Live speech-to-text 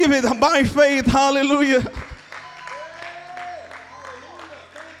Give it by faith. Hallelujah.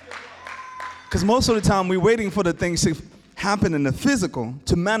 Because most of the time we're waiting for the things to happen in the physical,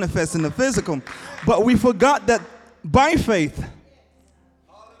 to manifest in the physical. But we forgot that by faith,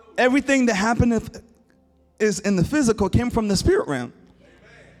 everything that happened is in the physical came from the spirit realm.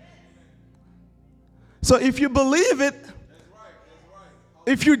 So if you believe it,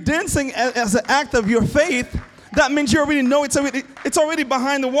 if you're dancing as an act of your faith, that means you already know it's already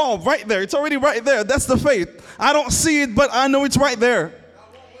behind the wall, right there. It's already right there. That's the faith. I don't see it, but I know it's right there.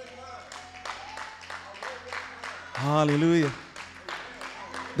 Hallelujah.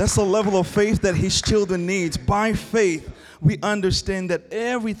 That's the level of faith that his children needs. By faith, we understand that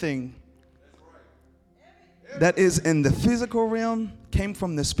everything that is in the physical realm came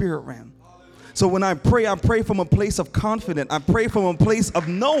from the spirit realm. So when I pray from a place of confidence. I pray from a place of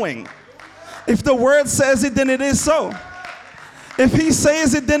knowing. If the word says it, then it is so. If he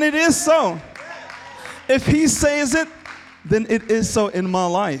says it, then it is so. If he says it, then it is so in my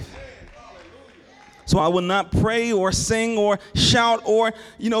life. So I will not pray or sing or shout or,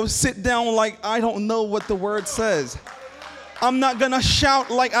 sit down like I don't know what the word says. I'm not going to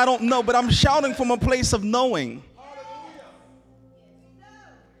shout like I don't know, but I'm shouting from a place of knowing.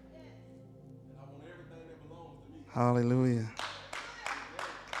 Hallelujah.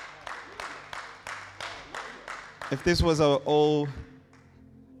 If this was an old,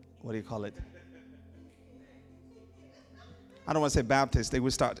 what do you call it? I don't want to say Baptist. They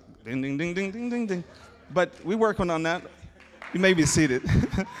would start ding, ding, ding, ding, ding, ding, ding. But we're working on that. You may be seated.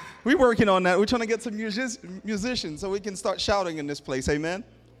 We're working on that. We're trying to get some musicians so we can start shouting in this place. Amen?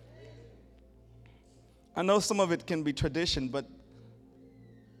 I know some of it can be tradition, but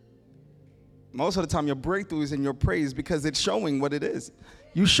most of the time your breakthrough is in your praise because it's showing what it is.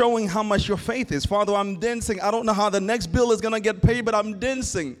 You're showing how much your faith is. Father, I'm dancing. I don't know how the next bill is going to get paid, but I'm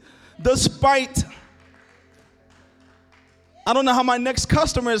dancing despite. I don't know how my next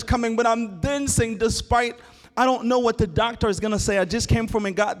customer is coming, but I'm dancing despite. I don't know what the doctor is going to say. I just came from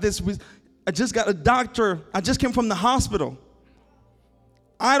and got this. I just got a doctor. I just came from the hospital.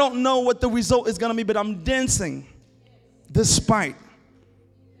 I don't know what the result is going to be, but I'm dancing despite.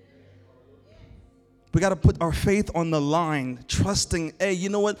 We got to put our faith on the line, trusting, hey, you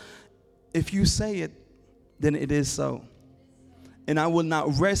know what? If you say it, then it is so. And I will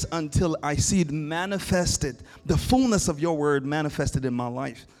not rest until I see it manifested, the fullness of your word manifested in my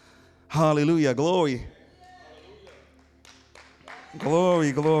life. Hallelujah. Glory.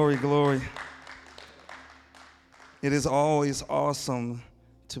 Glory, glory, glory. It is always awesome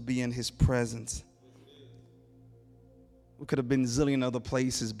to be in his presence. We could have been a zillion other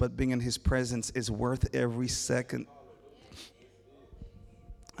places, but being in his presence is worth every second.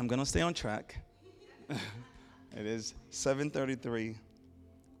 I'm going to stay on track. It is 7:33.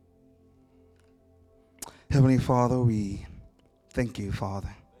 Heavenly Father, we thank you,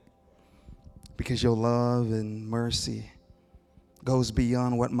 Father, because your love and mercy goes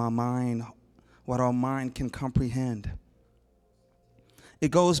beyond what our mind can comprehend.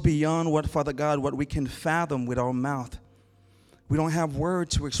 It goes beyond what, Father God, what we can fathom with our mouth. We don't have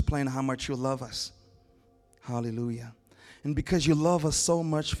words to explain how much you love us. Hallelujah. And because you love us so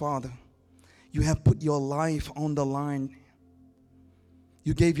much, Father, you have put your life on the line.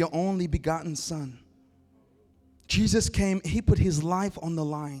 You gave your only begotten Son. Jesus came, he put his life on the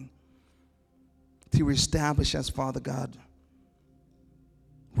line to establish us, Father God,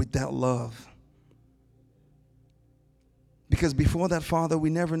 with that love. Because before that, Father, we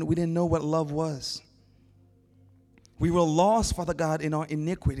didn't know what love was. We were lost, Father God, in our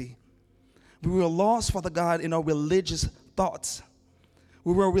iniquity. We were lost, Father God, in our religious thoughts.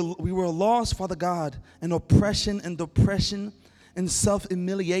 We were lost, Father God, in oppression and depression and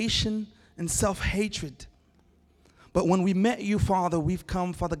self-humiliation and self-hatred. But when we met you, Father, we've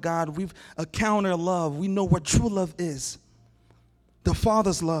come, Father God, we've encountered love. We know what true love is. The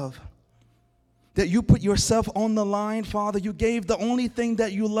Father's love. That you put yourself on the line, Father. You gave the only thing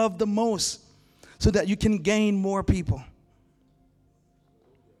that you love the most so that you can gain more people.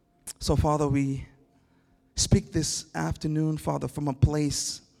 So, Father, we speak this afternoon, Father, from a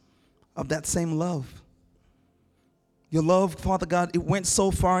place of that same love. Your love, Father God, it went so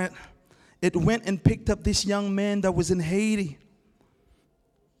far. It went and picked up this young man that was in Haiti.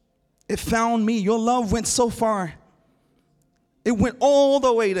 It found me. Your love went so far. It went all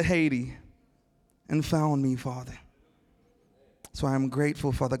the way to Haiti and found me, Father. So I'm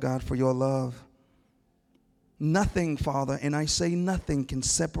grateful, Father God, for your love. Nothing, Father, and I say nothing can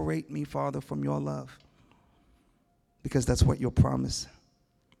separate me, Father, from your love. Because that's what your promise.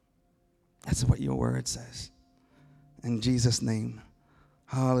 That's what your word says. In Jesus' name,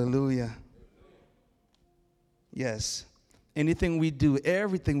 Hallelujah. Yes. Anything we do,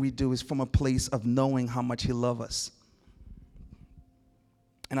 everything we do is from a place of knowing how much he loves us.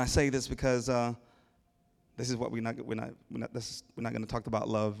 And I say this because this is what we're not going to talk about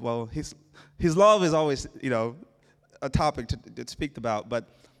love. Well, his love is always, a topic to speak about. But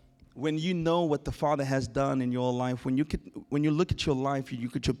when you know what the Father has done in your life, when you look at your life, you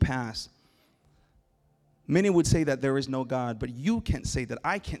look at your past, many would say that there is no God, but you can't say that.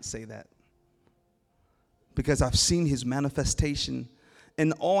 I can't say that. Because I've seen his manifestation,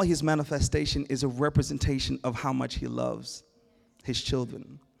 and all his manifestation is a representation of how much he loves his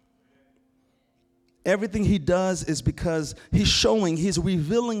children. Everything he does is because he's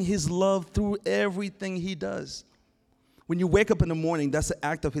revealing his love through everything he does. When you wake up in the morning, that's an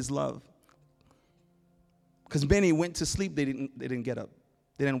act of his love. Because many went to sleep, they didn't get up.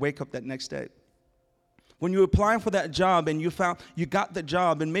 They didn't wake up that next day. When you apply for that job and you got the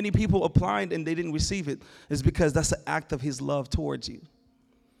job, and many people applied and they didn't receive it, it's because that's an act of his love towards you.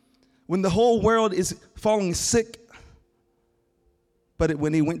 When the whole world is falling sick, but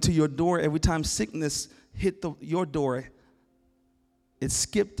when he went to your door, every time sickness hit your door, it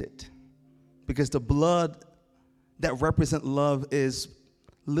skipped it. Because the blood that represents love is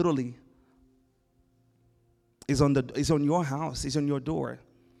literally is on your house, is on your door.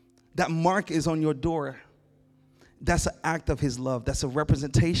 That mark is on your door. That's an act of his love. That's a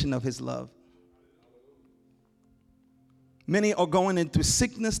representation of his love. Many are going into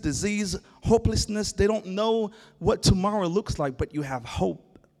sickness, disease, hopelessness. They don't know what tomorrow looks like, but you have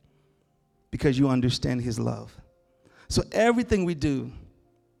hope because you understand his love. So everything we do,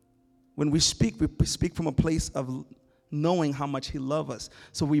 when we speak from a place of knowing how much he loves us.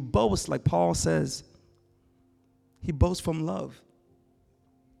 So we boast, like Paul says, he boasts from love.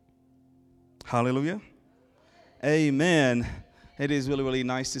 Hallelujah. Amen. It is really, really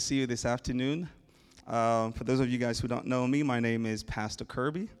nice to see you this afternoon. For those of you guys who don't know me, my name is Pastor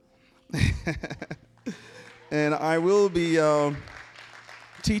Kirby. And I will be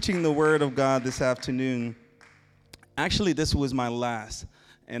teaching the Word of God this afternoon. Actually, this was my last.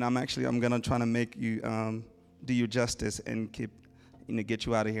 And I'm going to try to make you do you justice and get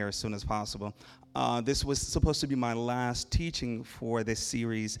you out of here as soon as possible. This was supposed to be my last teaching for this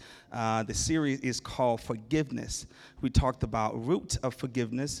series. The series is called Forgiveness. We talked about root of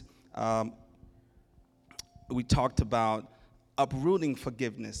forgiveness. We talked about uprooting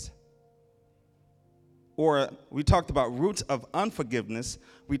forgiveness. Or we talked about roots of unforgiveness.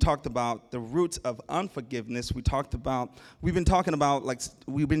 We talked about the roots of unforgiveness. We've been talking about,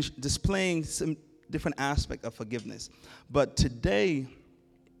 we've been displaying some different aspect of forgiveness. But today,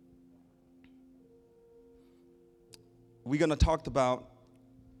 we're going to talk about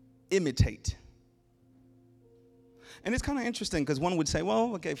imitate. And it's kind of interesting because one would say,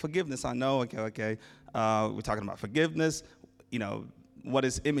 well, okay, forgiveness, I know, okay. We're talking about forgiveness. What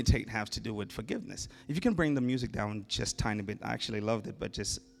does imitate have to do with forgiveness? If you can bring the music down just a tiny bit. I actually loved it, but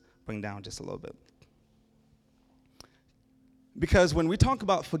just bring down just a little bit. Because when we talk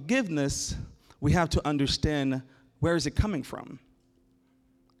about forgiveness, we have to understand where is it coming from.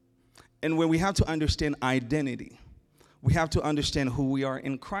 And when we have to understand identity, we have to understand who we are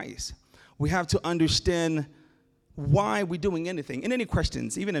in Christ. We have to understand why we're doing anything. And any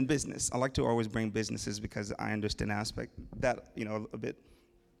questions, even in business. I like to always bring businesses because I understand aspect that, a bit.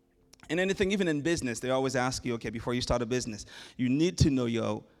 And anything, even in business, they always ask you, okay, before you start a business, you need to know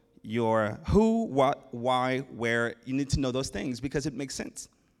your who, what, why, where. You need to know those things because it makes sense.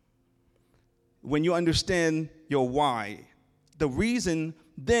 When you understand your why, the reason,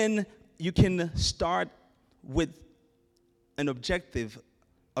 then you can start with an objective,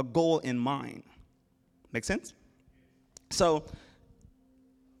 a goal in mind. Make sense? So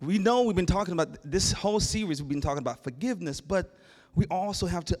we know we've been talking about this whole series, we've been talking about forgiveness, but we also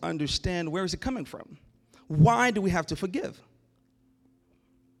have to understand where is it coming from? Why do we have to forgive?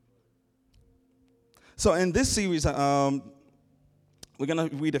 So in this series, we're going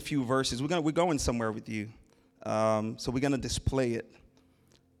to read a few verses. We're going somewhere with you. So we're going to display it.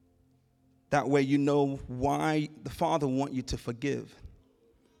 That way you know why the Father wants you to forgive.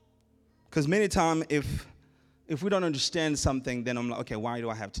 Because many times if we don't understand something, then I'm like, okay, why do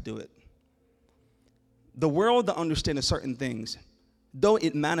I have to do it? The world don't understand certain things, though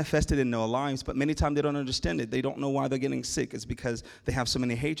it manifested in their lives, but many times they don't understand it. They don't know why they're getting sick. It's because they have so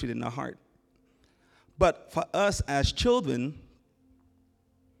many hatred in their heart. But for us as children,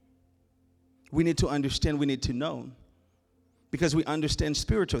 we need to understand, we need to know, because we understand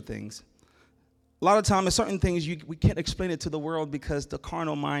spiritual things. A lot of times, certain things, we can't explain it to the world because the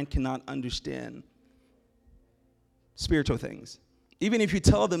carnal mind cannot understand spiritual things. Even if you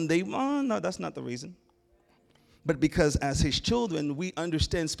tell them, no, that's not the reason. But because as his children, we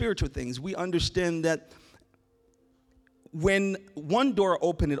understand spiritual things. We understand that when one door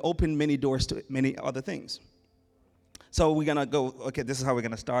opened, it opened many doors to many other things. So we're going to go, okay, this is how we're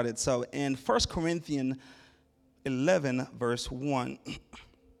going to start it. So in 1 Corinthians 11, verse 1,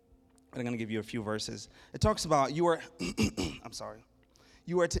 I'm going to give you a few verses. It talks about you are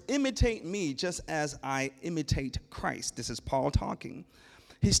to imitate me just as I imitate Christ. This is Paul talking.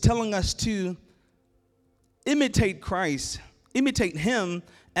 He's telling us to imitate Christ, imitate him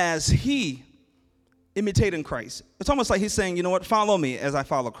as he imitated Christ. It's almost like he's saying, you know what, follow me as I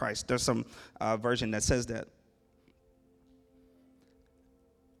follow Christ. There's some version that says that.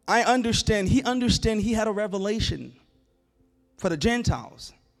 He had a revelation for the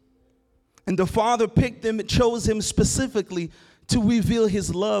Gentiles. And the Father picked him and chose him specifically to reveal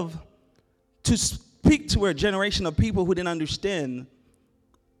his love, to speak to a generation of people who didn't understand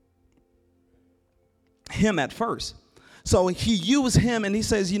him at first. So he used him, and he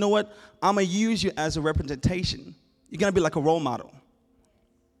says, you know what? I'm going to use you as a representation. You're going to be like a role model.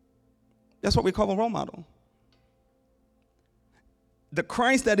 That's what we call a role model. The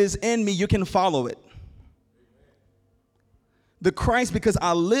Christ that is in me, you can follow it. The Christ, because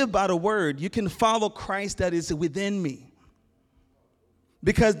I live by the word, you can follow Christ that is within me.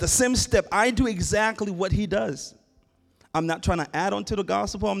 Because the same step, I do exactly what he does. I'm not trying to add on to the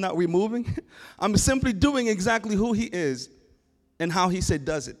gospel. I'm not removing. I'm simply doing exactly who he is and how he said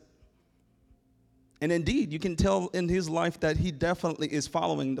does it. And indeed, you can tell in his life that he definitely is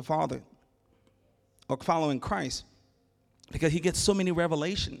following the Father or following Christ because he gets so many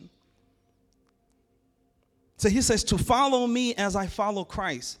revelation. So he says to follow me as I follow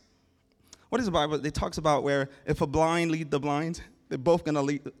Christ. What is the Bible? It talks about where if a blind lead the blind, they're both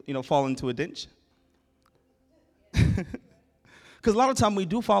going to fall into a ditch. Because a lot of time we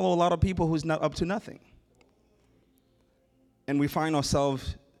do follow a lot of people who's not up to nothing. And we find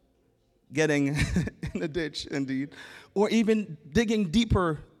ourselves getting in a ditch, indeed. Or even digging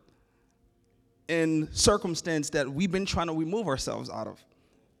deeper in circumstance that we've been trying to remove ourselves out of.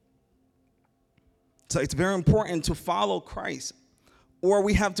 So it's very important to follow Christ. Or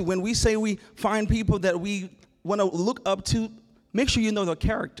we have to, when we say we find people that we want to look up to, make sure you know their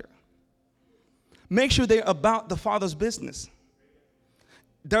character. Make sure they're about the Father's business.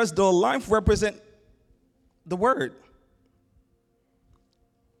 Does their life represent the word?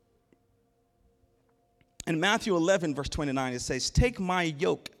 In Matthew 11, verse 29, it says, take my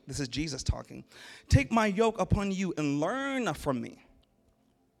yoke. This is Jesus talking. Take my yoke upon you and learn from me.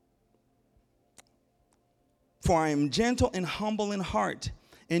 For I am gentle and humble in heart,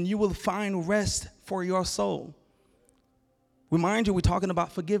 and you will find rest for your soul. Remind you, we're talking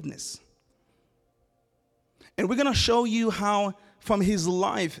about forgiveness. And we're going to show you how from his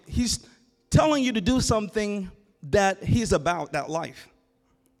life, he's telling you to do something that he's about, that life.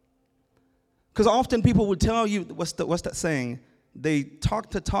 Because often people will tell you, what's that saying? They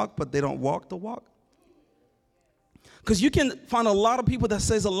talk the talk, but they don't walk the walk. Because you can find a lot of people that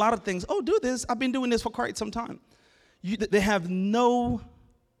says a lot of things. Oh, do this. I've been doing this for quite some time. They have no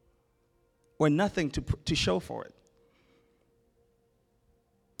or nothing to show for it.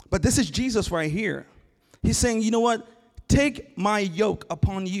 But this is Jesus right here. He's saying, you know what? Take my yoke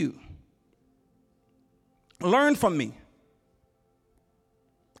upon you. Learn from me.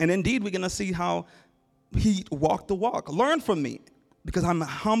 And indeed, we're going to see how he walked the walk. Learn from me because I'm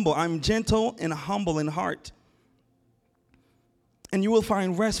humble. I'm gentle and humble in heart. And you will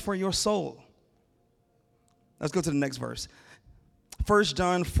find rest for your soul. Let's go to the next verse. 1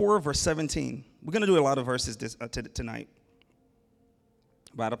 John 4, verse 17. We're going to do a lot of verses tonight.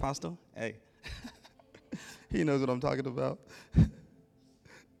 Right, Apostle? Hey. He knows what I'm talking about.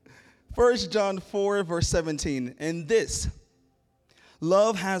 1 John 4, verse 17. And this,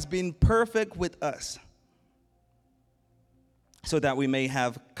 love has been perfect with us, so that we may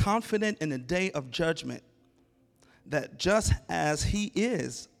have confidence in the day of judgment, that just as he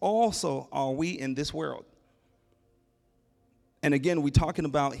is, also are we in this world. And again, we're talking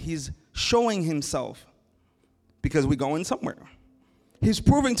about he's showing himself because we're going somewhere. He's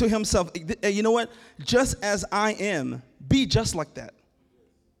proving to himself, you know what? Just as I am, be just like that.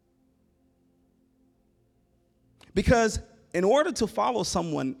 Because in order to follow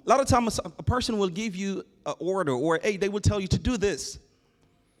someone, a lot of times a person will give you an order or, hey, they will tell you to do this.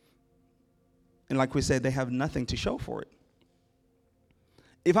 And like we said, they have nothing to show for it.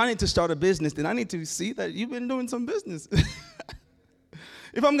 If I need to start a business, then I need to see that you've been doing some business.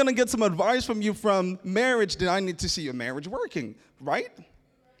 If I'm going to get some advice from you from marriage, then I need to see your marriage working, right?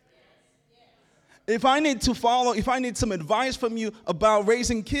 If I need some advice from you about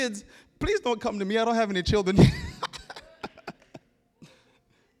raising kids, please don't come to me. I don't have any children.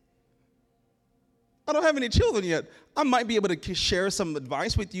 I don't have any children yet. I might be able to share some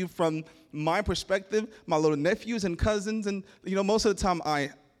advice with you from my perspective, my little nephews and cousins. And, most of the time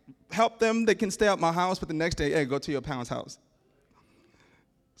I help them. They can stay at my house, but the next day, hey, go to your parents' house.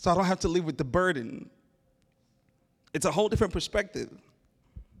 So I don't have to live with the burden. It's a whole different perspective.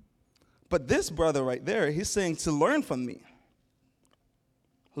 But this brother right there, he's saying to learn from me.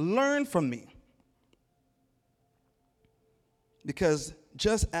 Learn from me. Because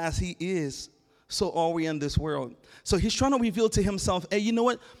just as he is, so are we in this world. So he's trying to reveal to himself, hey, you know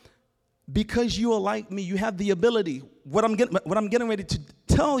what? Because you are like me, you have the ability. What I'm getting ready to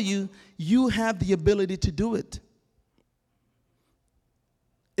tell you, you have the ability to do it.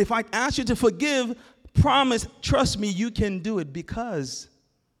 If I ask you to forgive, promise, trust me, you can do it because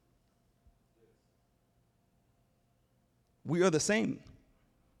we are the same.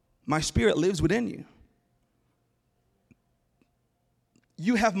 My spirit lives within you.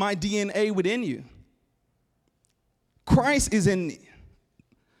 You have my DNA within you. Christ is in me.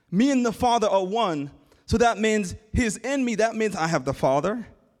 Me and the Father are one. So that means He's in me. That means I have the Father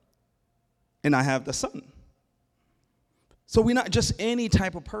and I have the Son. So we're not just any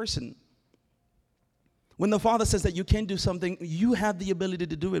type of person. When the Father says that you can do something, you have the ability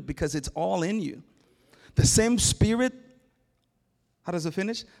to do it because it's all in you. The same Spirit, how does it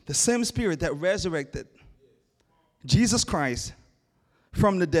finish? The same Spirit that resurrected Jesus Christ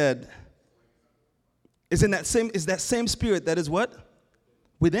from the dead is that same Spirit that is what?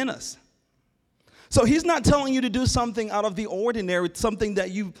 Within us. So he's not telling you to do something out of the ordinary, something that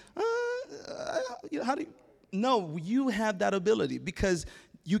no, you have that ability because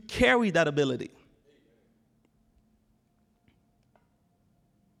you carry that ability.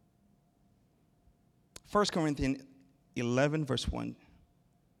 First Corinthians 11, verse 1.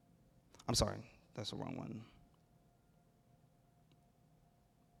 I'm sorry, that's the wrong one.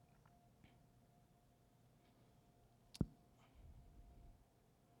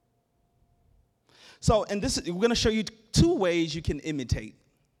 So, and we're going to show you two ways you can imitate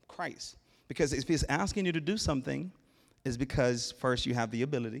Christ. Because if he's asking you to do something, it's because first you have the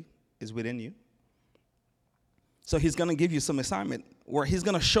ability, is within you. So he's going to give you some assignment, or he's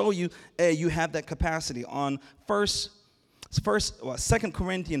going to show you, hey, you have that capacity. On 2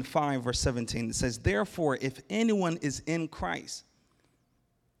 Corinthians 5, verse 17, it says, therefore, if anyone is in Christ,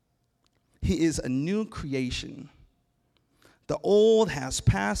 he is a new creation. The old has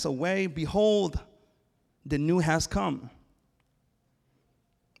passed away. Behold, the new has come.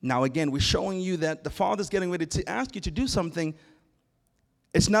 Now again, we're showing you that the Father's getting ready to ask you to do something.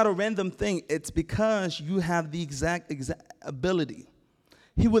 It's not a random thing. It's because you have the exact ability.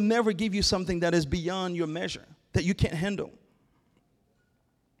 He will never give you something that is beyond your measure, that you can't handle.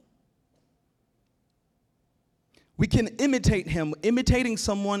 We can imitate him. Imitating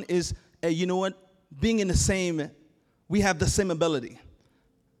someone is, being in the same, we have the same ability.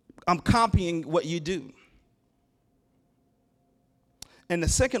 I'm copying what you do. And the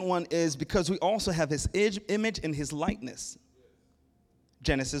second one is because we also have his image and his likeness.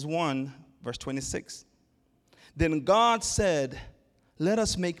 Genesis 1, verse 26. Then God said, let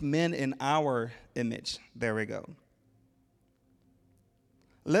us make men in our image. There we go.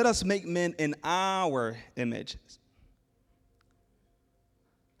 Let us make men in our image.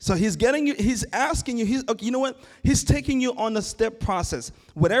 So he's asking you, you know what? He's taking you on the step process.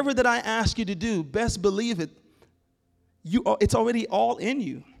 Whatever that I ask you to do, best believe it. It's already all in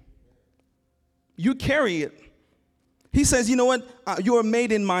you. You carry it. He says, you know what? You are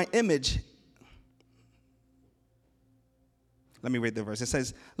made in my image. Let me read the verse. It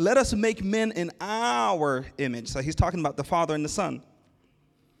says, let us make men in our image. So he's talking about the Father and the Son.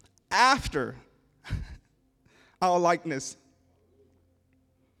 After our likeness.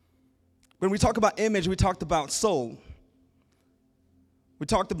 When we talk about image, we talked about soul. We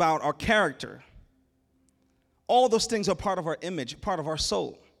talked about our character. All those things are part of our image, part of our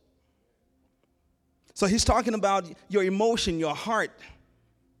soul. So he's talking about your emotion, your heart.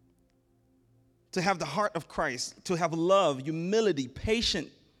 To have the heart of Christ, to have love, humility, patience.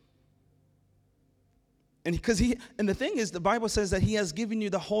 And the thing is, the Bible says that he has given you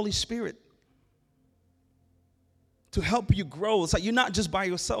the Holy Spirit to help you grow. It's like you're not just by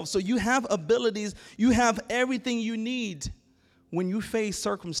yourself. So you have abilities, you have everything you need when you face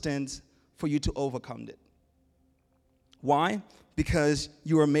circumstance for you to overcome it. Why? Because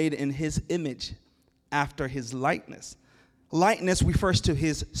you are made in his image, after his likeness. Likeness refers to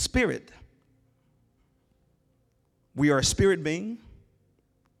his spirit. We are a spirit being.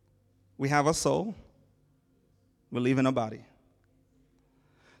 We have a soul. We're leaving our body.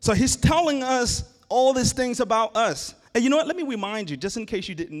 So he's telling us all these things about us. And you know what? Let me remind you, just in case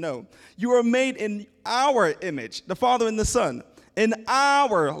you didn't know. You are made in our image, the Father and the Son, in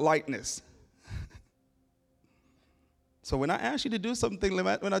our likeness. So when I ask you to do something,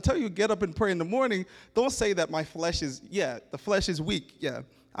 when I tell you get up and pray in the morning, don't say that my flesh is, the flesh is weak. Yeah,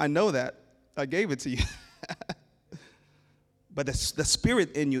 I know that. I gave it to you. But the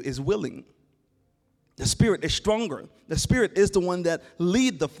spirit in you is willing. The spirit is stronger. The spirit is the one that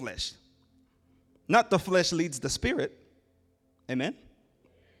leads the flesh. Not the flesh leads the spirit. Amen?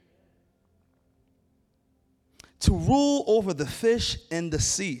 To rule over the fish in the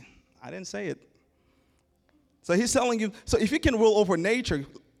sea. I didn't say it. So he's telling you, so if you can rule over nature,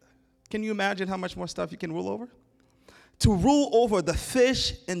 can you imagine how much more stuff you can rule over? To rule over the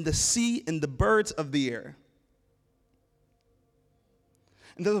fish in the sea and the birds of the air.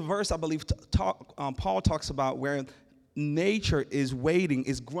 And there's a verse, I believe, Paul talks about where nature is waiting,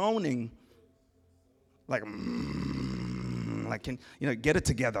 is groaning, like, get it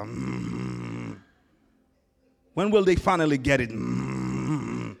together. When will they finally get it?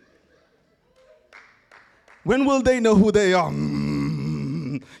 When will they know who they are?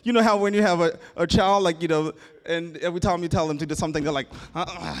 You know how when you have a child, and every time you tell them to do something, they're like,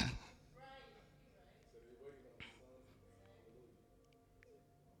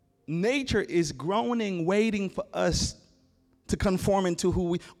 Nature is groaning, waiting for us to conform into who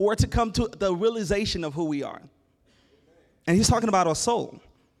we, or to come to the realization of who we are. And he's talking about our soul.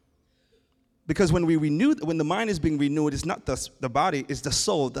 Because when the mind is being renewed, it's not the body, it's the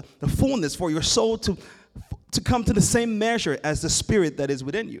soul, the fullness for your soul to come to the same measure as the spirit that is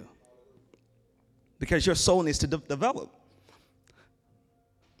within you. Because your soul needs to develop.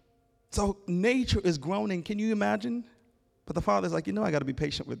 So nature is groaning. Can you imagine? But the Father's like, I got to be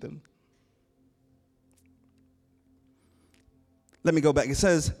patient with them. Let me go back. It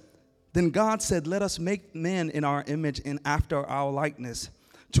says, then God said, let us make man in our image and after our likeness,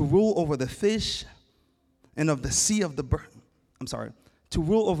 to rule over the fish and of the sea of the bird. To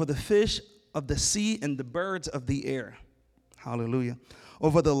rule over the fish of the sea and the birds of the air. Hallelujah.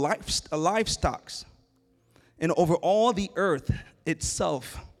 Over the livestock and over all the earth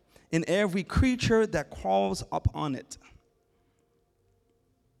itself and every creature that crawls up on it.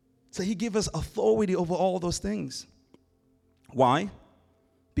 So he gives us authority over all those things. Why?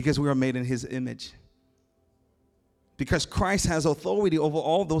 Because we are made in his image. Because Christ has authority over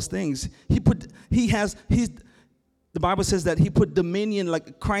all those things. The Bible says that he put dominion,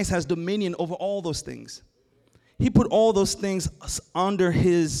 like Christ has dominion over all those things. He put all those things under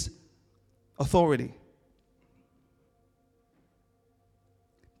his authority.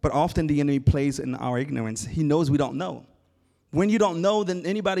 But often the enemy plays in our ignorance. He knows we don't know. When you don't know, then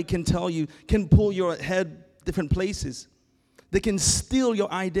anybody can tell you, can pull your head different places. They can steal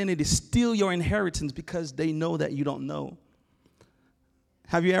your identity, steal your inheritance because they know that you don't know.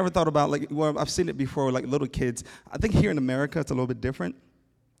 Have you ever thought about, I've seen it before, little kids. I think here in America it's a little bit different.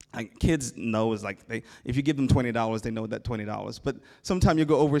 Kids know is if you give them $20, they know that $20. But sometimes you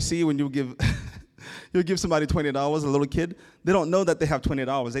go overseas when you give you'll give somebody $20, a little kid, they don't know that they have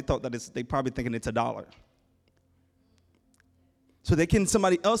 $20. They thought that they probably thinking it's $1. So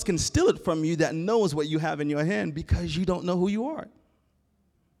somebody else can steal it from you that knows what you have in your hand because you don't know who you are.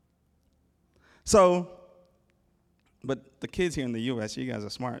 So, but the kids here in the U.S., you guys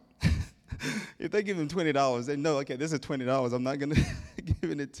are smart. If they give them $20, they know, okay, this is $20. I'm not going to give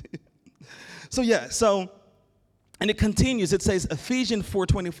it to you. And it continues. It says Ephesians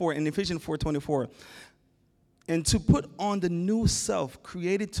 4:24 and Ephesians 4:24. And to put on the new self,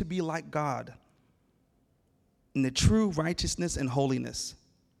 created to be like God, in the true righteousness and holiness.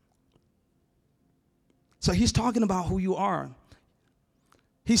 So he's talking about who you are.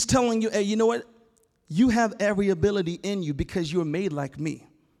 He's telling you, hey, you know what? You have every ability in you because you're made like me.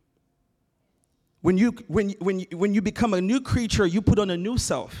 When you become a new creature, you put on a new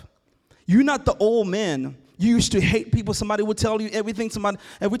self. You're not the old man. You used to hate people. Somebody would tell you everything.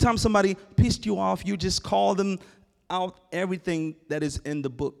 Every time somebody pissed you off, you just call them out everything that is in the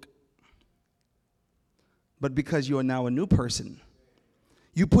book. But because you are now a new person,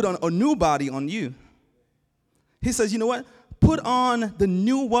 you put on a new body on you. He says, you know what? Put on the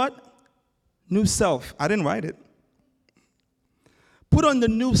new what? New self. I didn't write it. Put on the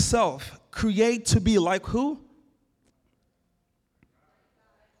new self. Create to be like who?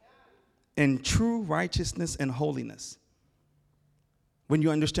 In true righteousness and holiness. When you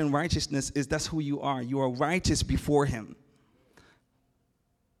understand righteousness, that's who you are. You are righteous before him.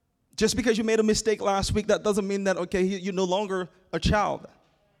 Just because you made a mistake last week, that doesn't mean that, okay, you're no longer a child.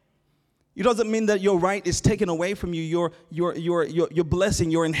 It doesn't mean that your right is taken away from you, your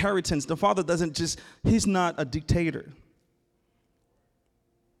blessing, your inheritance. The Father doesn't he's not a dictator.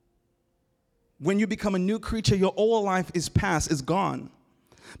 When you become a new creature, your old life is past, is gone.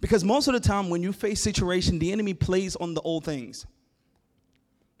 Because most of the time when you face situation, the enemy plays on the old things.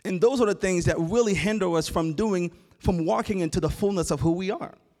 And those are the things that really hinder us from walking into the fullness of who we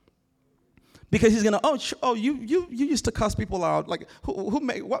are. Because he's gonna, you used to cuss people out. Like,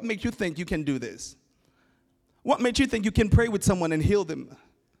 what makes you think you can do this? What makes you think you can pray with someone and heal them?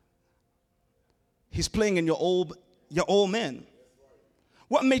 He's playing in your old man.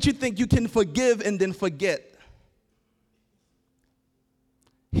 What makes you think you can forgive and then forget?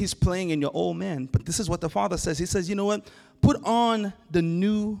 He's playing in your old man. But this is what the Father says. He says, you know what? Put on the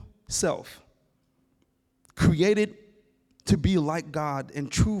new self, created to be like God in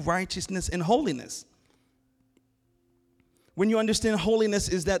true righteousness and holiness. When you understand holiness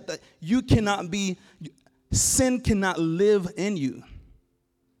is that you cannot sin cannot live in you.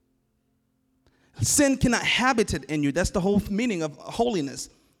 Sin cannot habitate in you. That's the whole meaning of holiness.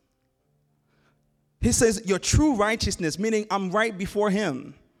 He says your true righteousness, meaning I'm right before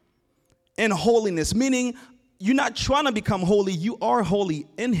him. And holiness, meaning you're not trying to become holy, you are holy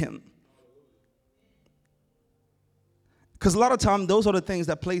in him. Because a lot of times, those are the things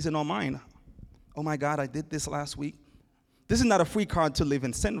that plays in our mind. Oh my God, I did this last week. This is not a free card to live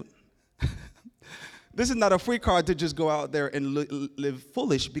in sin. This is not a free card to just go out there and live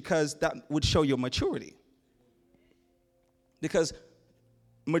foolish, because that would show your maturity. Because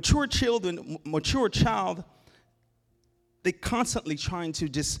mature child, they constantly trying to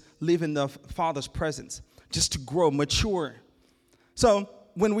just live in the Father's presence, just to grow, mature. So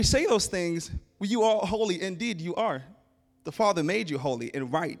when we say those things, you are holy. Indeed, you are. The Father made you holy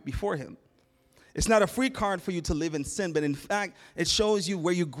and right before him. It's not a free card for you to live in sin, but in fact, it shows you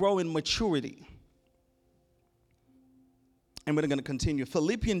where you grow in maturity. And we're going to continue.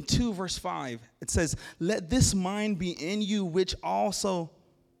 Philippians 2, verse 5, it says, let this mind be in you, which was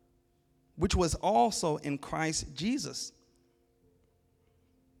also in Christ Jesus.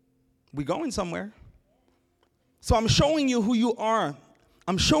 We're going somewhere. So I'm showing you who you are.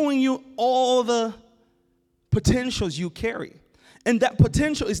 I'm showing you all the potentials you carry. And that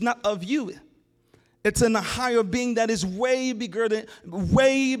potential is not of you. It's in a higher being that is way bigger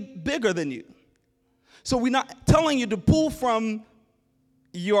than you. So we're not telling you to pull from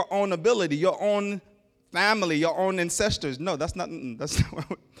your own ability, your own family, your own ancestors. No, that's not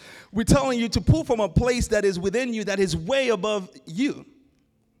what we're telling you to pull from a place that is within you, that is way above you,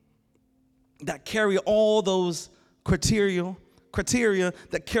 that carry all those criteria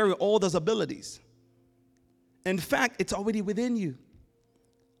that carry all those abilities. In fact, it's already within you.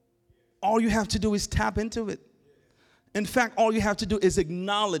 All you have to do is tap into it. In fact, all you have to do is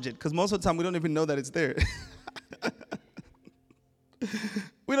acknowledge it, because most of the time we don't even know that it's there.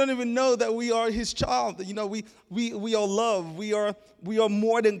 We don't even know that we are his child. You know, we are loved. We are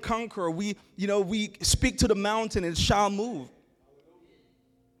more than conqueror. We speak to the mountain and it shall move.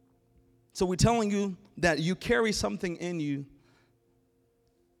 So we're telling you that you carry something in you,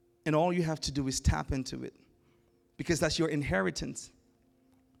 and all you have to do is tap into it, because that's your inheritance.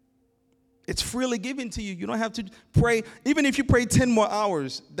 It's freely given to you. You don't have to pray. Even if you pray 10 more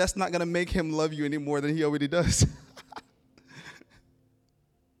hours, that's not going to make him love you any more than he already does.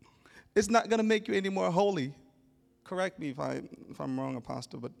 It's not going to make you any more holy. Correct me if I'm wrong,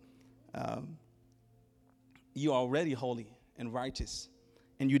 Apostle, but you're already holy and righteous.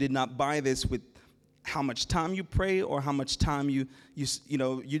 And you did not buy this with how much time you pray or how much time you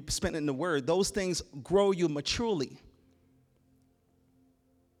spent in the Word. Those things grow you maturely.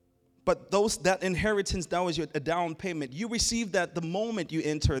 But that inheritance, that was a down payment. You received that the moment you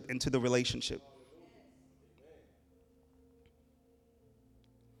entered into the relationship.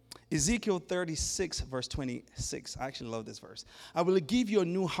 Ezekiel 36, verse 26. I actually love this verse. I will give you a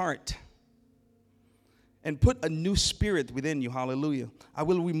new heart and put a new spirit within you. Hallelujah. I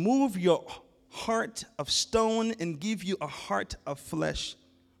will remove your heart of stone and give you a heart of flesh.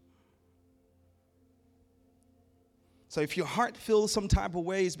 So if your heart feels some type of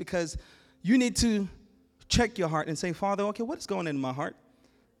ways, because you need to check your heart and say, Father, okay, what is going on in my heart?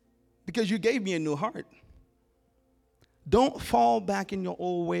 Because you gave me a new heart. Don't fall back in your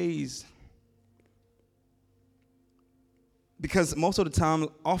old ways. Because most of the time,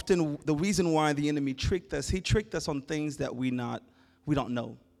 often the reason why the enemy tricked us, he tricked us on things that we don't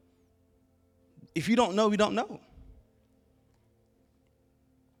know. If you don't know, we don't know.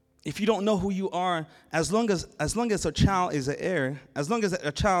 If you don't know who you are, as long as a child is an heir, as long as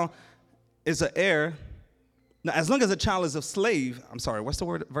a child is an heir, Now, as long as a child is a slave, I'm sorry, what's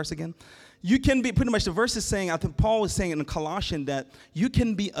the verse again? You can be, pretty much the verse is saying, I think Paul is saying in Colossians that you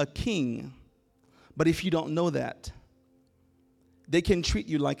can be a king, but if you don't know that, they can treat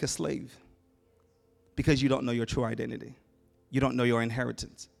you like a slave because you don't know your true identity. You don't know your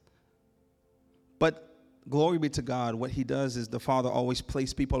inheritance. But glory be to God, what he does is the Father always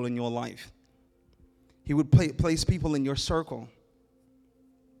places people in your life. He would place people in your circle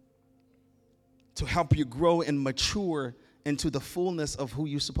to help you grow and mature into the fullness of who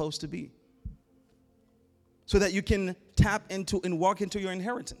you're supposed to be, so that you can tap into and walk into your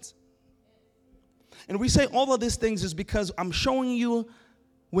inheritance. And we say all of these things is because I'm showing you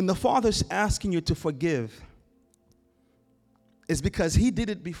when the Father's asking you to forgive, it's because he did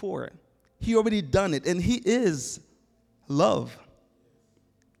it before. He already done it, and he is love.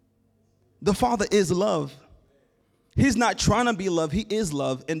 The Father is love. He's not trying to be love. He is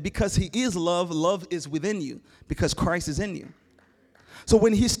love. And because he is love, love is within you because Christ is in you. So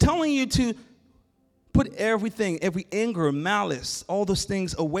when he's telling you to put everything, every anger, malice, all those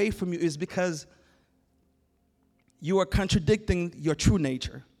things away from you, is because you are contradicting your true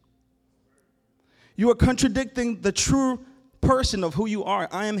nature. You are contradicting the true person of who you are.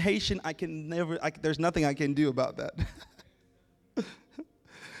 I am Haitian. There's nothing I can do about that.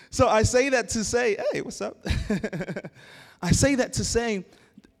 So I say that to say, hey, what's up? I say that to say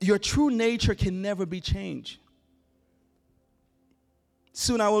your true nature can never be changed.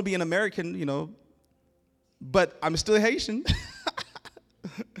 Soon I will be an American, but I'm still Haitian.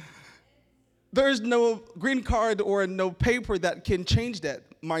 There's no green card or no paper that can change that.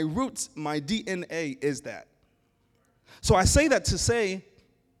 My roots, my DNA is that. So I say that to say,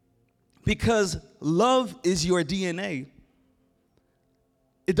 because love is your DNA,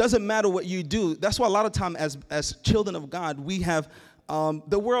 it doesn't matter what you do. That's why a lot of time as children of God, we have,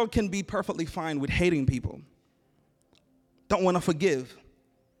 the world can be perfectly fine with hating people. Don't want to forgive.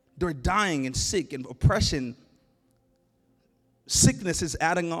 They're dying and sick and oppression. Sickness is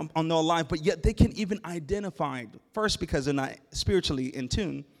adding on their life, but yet they can even identify, first because they're not spiritually in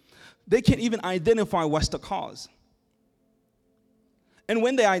tune, they can't even identify what's the cause. And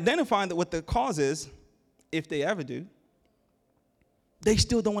when they identify that what the cause is, if they ever do, they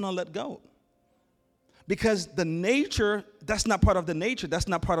still don't want to let go. Because the nature, that's not part of the nature, that's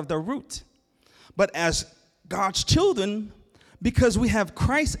not part of the root. But as God's children, because we have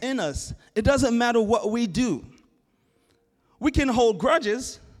Christ in us, it doesn't matter what we do. We can hold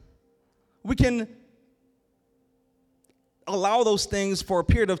grudges. We can allow those things for a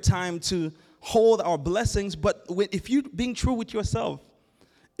period of time to hold our blessings. But if you're being true with yourself,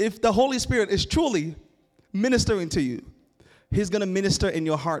 if the Holy Spirit is truly ministering to you, he's going to minister in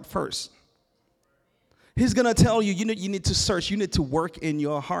your heart first. He's going to tell you, you need to search, you need to work in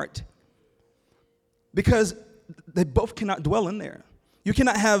your heart. Because they both cannot dwell in there. You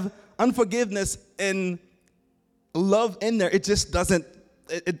cannot have unforgiveness and love in there. It just doesn't,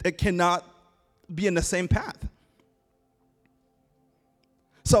 it cannot be in the same path.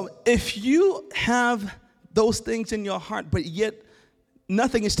 So if you have those things in your heart, but yet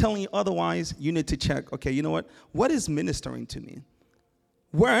nothing is telling you otherwise, you need to check, okay, you know what? What is ministering to me?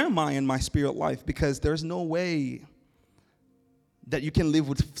 Where am I in my spirit life? Because there's no way that you can live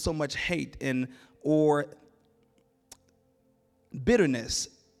with so much hate or bitterness.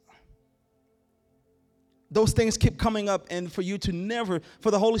 Those things keep coming up, and for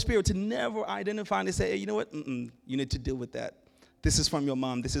the Holy Spirit to never identify and say, hey, you know what? You need to deal with that. This is from your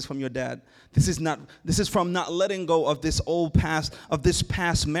mom. This is from your dad. This is from not letting go of this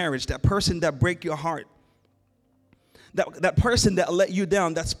past marriage, that person that break your heart. That person that let you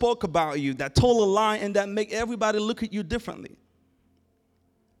down, that spoke about you, that told a lie, and that make everybody look at you differently.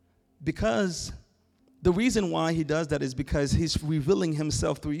 Because the reason why he does that is because he's revealing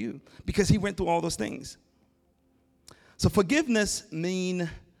himself through you, because he went through all those things. So forgiveness mean,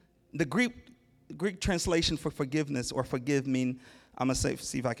 the Greek translation for forgiveness or forgive mean, I'm going to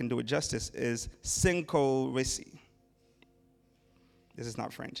see if I can do it justice, is synchorisi. This is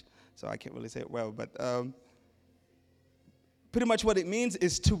not French, so I can't really say it well, but pretty much what it means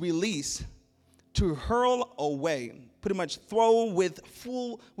is to release, to hurl away, pretty much throw with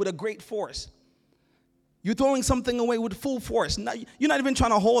a great force. You're throwing something away with full force. You're not even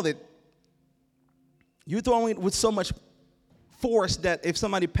trying to hold it. You're throwing it with so much force that if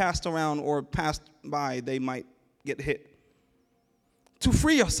somebody passed around or passed by, they might get hit. To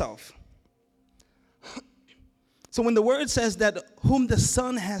free yourself. So when the word says that whom the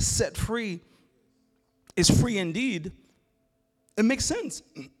Son has set free is free indeed, it makes sense.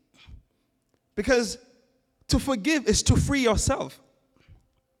 Because to forgive is to free yourself.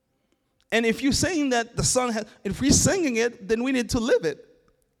 And if you're saying that the Son has, if we're singing it, then we need to live it.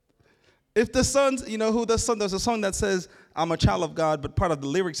 If the Son's, who the Son, there's a song that says, I'm a child of God, but part of the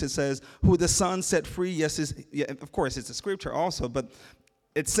lyrics it says, who the Son set free, yes, of course, it's a scripture also, but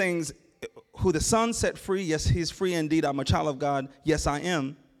it sings, who the Son set free, yes, he's free indeed, I'm a child of God, yes, I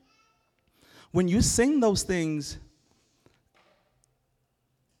am. When you sing those things,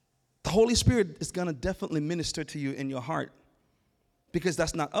 the Holy Spirit is going to definitely minister to you in your heart, because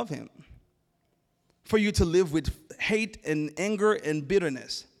that's not of him. For you to live with hate and anger and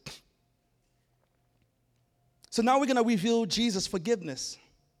bitterness. So now we're going to reveal Jesus' forgiveness.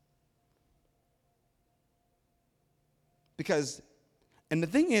 Because, and the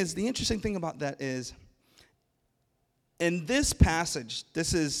thing is, the interesting thing about that is, in this passage,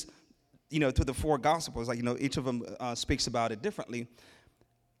 this is, through the four Gospels, each of them speaks about it differently.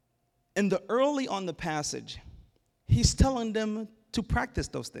 In the early on the passage, he's telling them to practice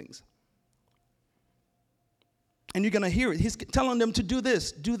those things. And you're going to hear it. He's telling them to do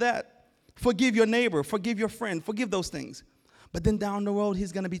this, do that. Forgive your neighbor, forgive your friend, forgive those things. But then down the road,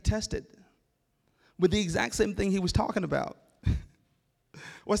 he's going to be tested with the exact same thing he was talking about.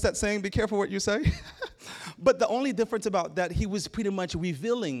 What's that saying? Be careful what you say. But the only difference about that, he was pretty much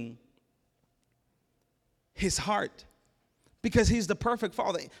revealing his heart, because he's the perfect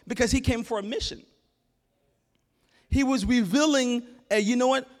father, because he came for a mission. He was revealing, you know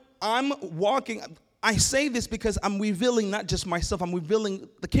what, I'm walking. I say this because I'm revealing not just myself, I'm revealing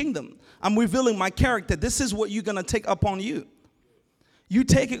the kingdom. I'm revealing my character. This is what you're going to take upon you. You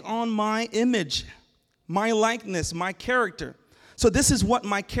taking on my image, my likeness, my character. So this is what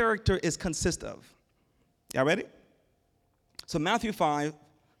my character is consist of. Y'all ready? So Matthew 5,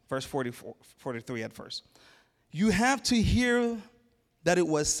 verse 43 at first. You have to hear that it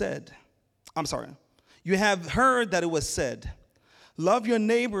was said. You have heard that it was said, love your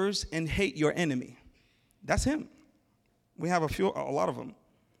neighbors and hate your enemy. That's him. We have a lot of them.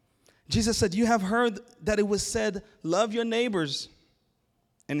 Jesus said, you have heard that it was said, love your neighbors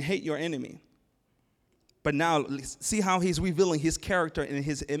and hate your enemy. But now, see how he's revealing his character and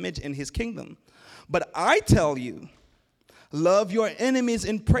his image and his kingdom. But I tell you, love your enemies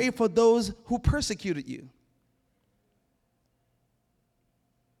and pray for those who persecuted you.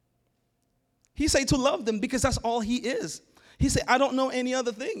 He said to love them because that's all he is. He said, I don't know any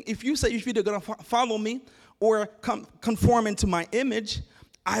other thing. If you say if you're going to follow me or conform into my image,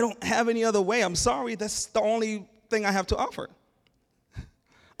 I don't have any other way. I'm sorry. That's the only thing I have to offer.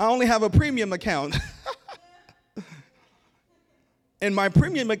 I only have a premium account. In my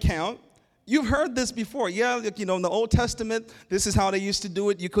premium account, you've heard this before. Yeah, in the Old Testament, this is how they used to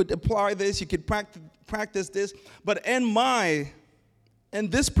do it. You could apply this. You could practice this. But in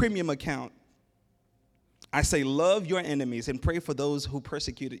this premium account, I say, love your enemies and pray for those who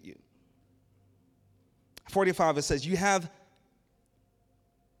persecuted you. 45, it says, you have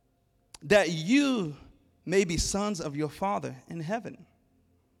that you may be sons of your Father in heaven.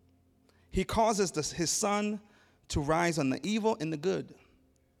 He causes his sun to rise on the evil and the good,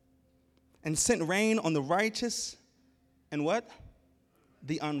 and sent rain on the righteous and what?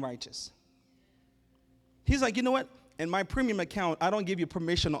 The unrighteous. He's like, you know what? In my premium account, I don't give you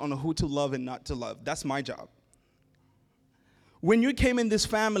permission on who to love and not to love. That's my job. When you came in this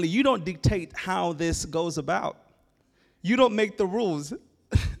family, you don't dictate how this goes about. You don't make the rules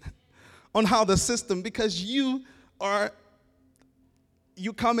on how the system, because you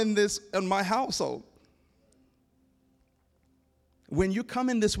come in my household. When you come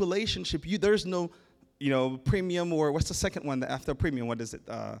in this relationship, there's no, premium, or what's the second one after premium? What is it?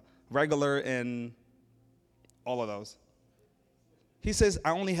 Regular and all of those. He says,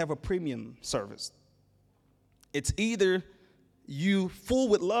 I only have a premium service. It's either you full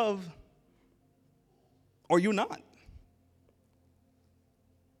with love or you're not.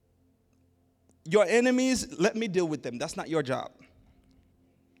 Your enemies, let me deal with them. That's not your job.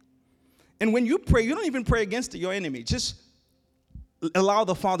 And when you pray, you don't even pray against your enemy. Just allow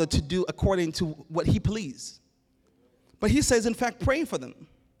the Father to do according to what he pleases. But he says, in fact, pray for them.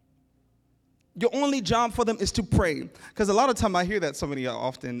 Your only job for them is to pray. Because a lot of time I hear that so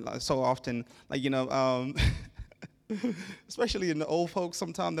often, especially in the old folks,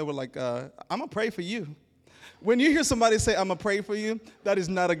 sometimes they were like, I'm going to pray for you. When you hear somebody say, I'm going to pray for you, that is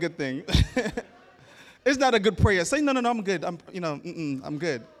not a good thing. It's not a good prayer. Say, no, I'm good. I'm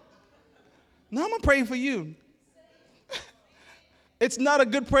good. No, I'm going to pray for you. It's not a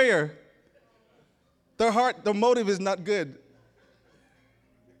good prayer. The motive is not good.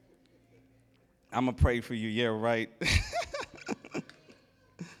 I'm going to pray for you. Yeah, right.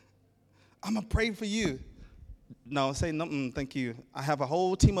 I'm going to pray for you. No, say no, thank you. I have a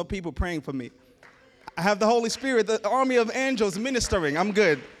whole team of people praying for me. I have the Holy Spirit, the army of angels ministering. I'm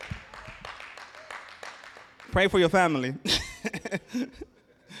good. Pray for your family.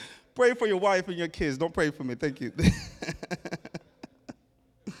 Pray for your wife and your kids. Don't pray for me. Thank you.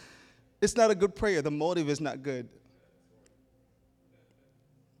 It's not a good prayer. The motive is not good.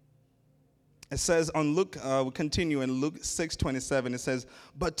 It says on Luke, we continue in Luke 6:27, it says,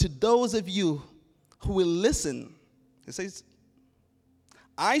 but to those of you who will listen, it says,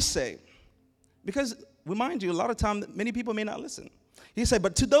 I say, because remind you, a lot of times many people may not listen. He said,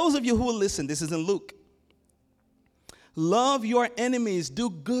 but to those of you who will listen, this is in Luke, love your enemies, do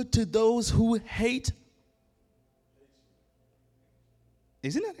good to those who hate.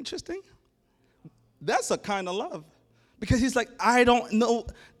 Isn't that interesting? That's a kind of love. Because he's like, I don't know.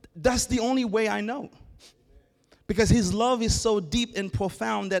 That's the only way I know. Because his love is so deep and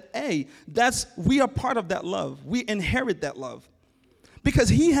profound that, we are part of that love. We inherit that love. Because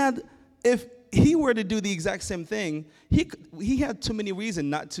if he were to do the exact same thing, he had too many reasons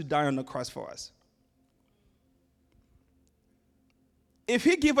not to die on the cross for us. If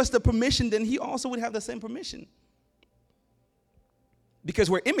he gave us the permission, then he also would have the same permission. Because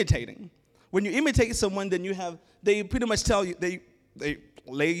we're imitating. When you imitate someone, then they pretty much tell you, they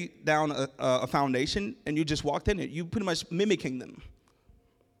lay down a foundation and you just walked in it. You pretty much mimicking them.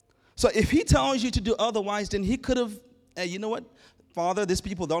 So if he tells you to do otherwise, then he could have, hey, you know what, Father, these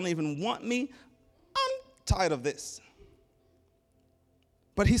people don't even want me. I'm tired of this.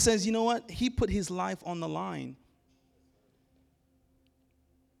 But he says, you know what? He put his life on the line.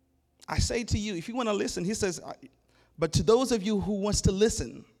 I say to you, if you want to listen, he says, but to those of you who wants to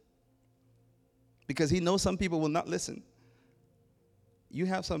listen, because he knows some people will not listen. You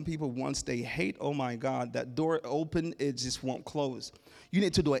have some people, once they hate, oh my God, that door open, it just won't close. You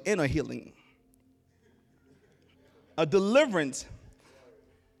need to do an inner healing. A deliverance.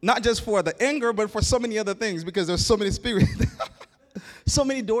 Not just for the anger, but for so many other things, because there's so many spirits. So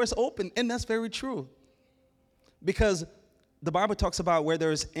many doors open, and that's very true. Because the Bible talks about where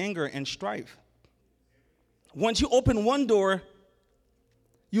there's anger and strife. Once you open one door,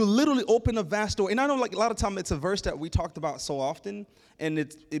 you literally open a vast door. And I know like a lot of times it's a verse that we talked about so often, and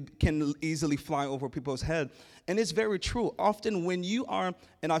it can easily fly over people's head. And it's very true. Often when you are,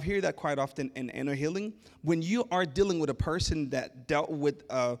 and I've heard that quite often in inner healing, when you are dealing with a person that dealt with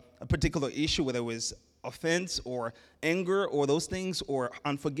a particular issue, whether it was offense or anger or those things or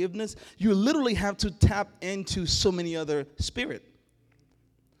unforgiveness, you literally have to tap into so many other spirits.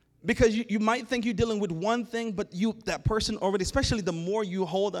 Because you might think you're dealing with one thing, but that person already, especially the more you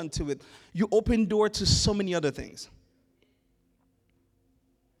hold on to it, you open door to so many other things.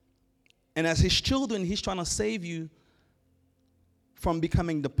 And as his children, he's trying to save you from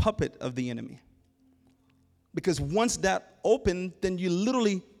becoming the puppet of the enemy. Because once that opened, then you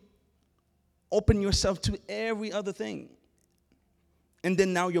literally open yourself to every other thing. And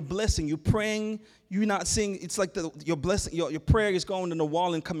then now you're blessing, you're praying, you're not seeing, it's like your blessing, your prayer is going in the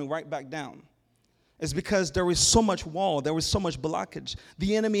wall and coming right back down. It's because there is so much wall, there is so much blockage.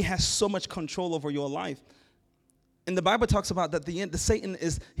 The enemy has so much control over your life. And the Bible talks about that the Satan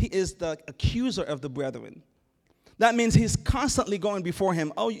is the accuser of the brethren. That means he's constantly going before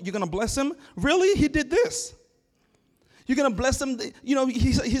him. Oh, you're going to bless him? Really? He did this. You're going to bless him? You know,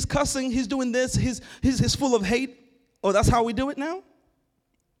 he's cussing, he's doing this, he's full of hate. Oh, that's how we do it now?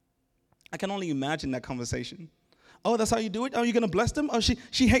 I can only imagine that conversation. Oh, that's how you do it? Oh, you're going to bless them? Oh,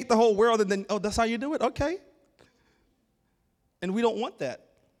 she hate the whole world, and then, oh, that's how you do it? Okay. And we don't want that.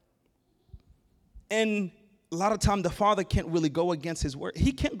 And a lot of time the father can't really go against his word.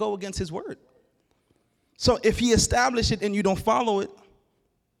 He can't go against his word. So if he established it and you don't follow it,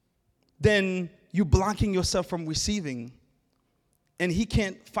 then you're blocking yourself from receiving. And he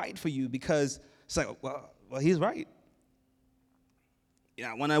can't fight for you because it's like, well, he's right.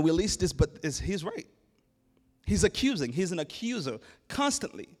 Yeah, when I release this, but he's right. He's accusing. He's an accuser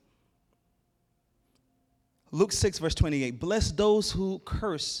constantly. Luke 6, verse 28. Bless those who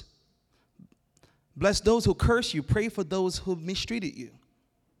curse. Bless those who curse you. Pray for those who mistreated you.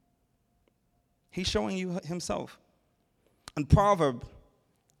 He's showing you himself. And proverb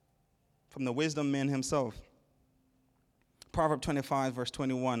from the wisdom man himself. Proverb 25, verse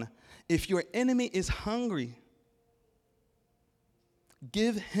 21. If your enemy is hungry,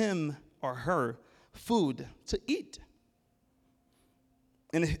 give him or her food to eat.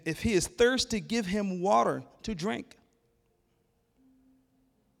 And if he is thirsty, give him water to drink.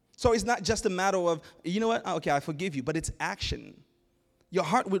 So it's not just a matter of, you know what, okay, I forgive you, but it's action. Your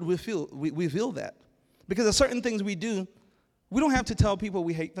heart would reveal that. Because there's certain things we do, we don't have to tell people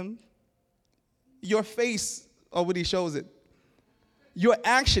we hate them. Your face or when he shows it. Your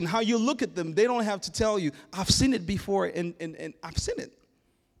action, how you look at them, they don't have to tell you, I've seen it before, and I've seen it.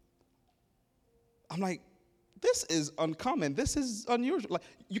 I'm like, this is uncommon. This is unusual. Like,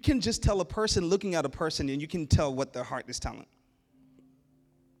 you can just tell a person looking at a person, and you can tell what their heart is telling.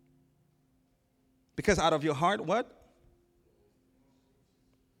 Because out of your heart, what?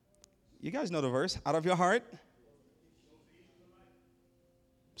 You guys know the verse. Out of your heart.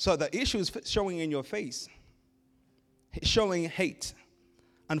 So the issue is showing in your face. Showing hate,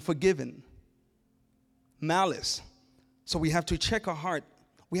 unforgiven, malice. So we have to check our heart.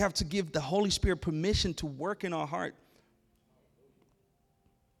 We have to give the Holy Spirit permission to work in our heart.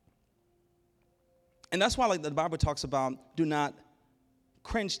 And that's why, like the Bible talks about, do not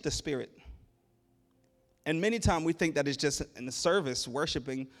quench the spirit. And many times we think that it's just in the service,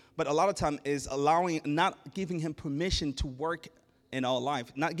 worshiping, but a lot of time is not giving him permission to work in our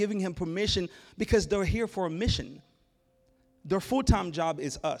life, not giving him permission because they're here for a mission. Their full-time job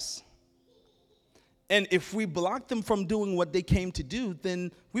is us. And if we block them from doing what they came to do,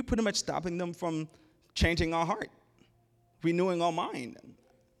 then we're pretty much stopping them from changing our heart, renewing our mind,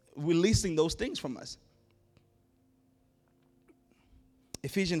 releasing those things from us.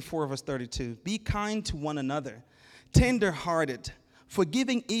 Ephesians 4, verse 32. Be kind to one another, tender-hearted,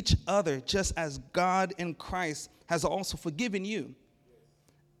 forgiving each other, just as God in Christ has also forgiven you.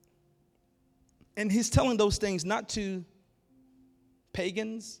 And he's telling those things not to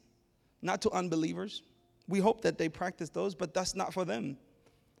pagans, not to unbelievers. We hope that they practice those, but that's not for them.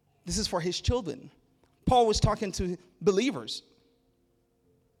 This is for his children. Paul was talking to believers.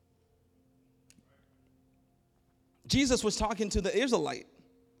 Jesus was talking to the Israelite,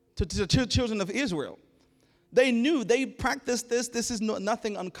 to the children of Israel. They knew, they practiced this. This is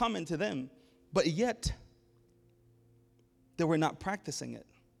nothing uncommon to them. But yet, they were not practicing it.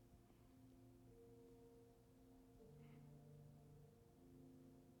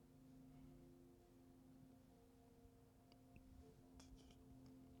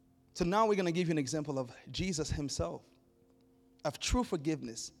 So now we're going to give you an example of Jesus himself, of true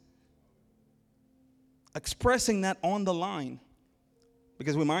forgiveness, expressing that on the line.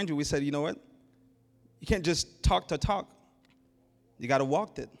 Because remind you, we said, you know what? You can't just talk to talk. You got to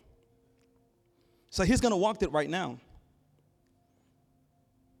walk it. So he's going to walk it right now.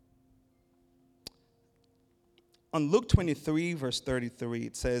 On Luke 23, verse 33,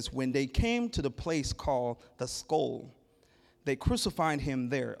 it says, when they came to the place called the Skull, they crucified him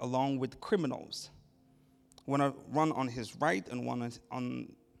there along with criminals, one on his right and one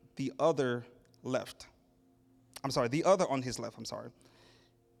on the other left. The other on his left,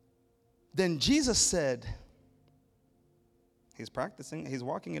 Then Jesus said, he's practicing, he's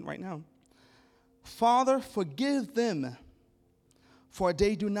walking it right now. Father, forgive them, for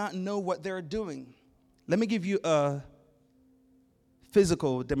they do not know what they're doing. Let me give you a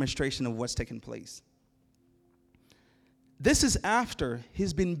physical demonstration of what's taking place. This is after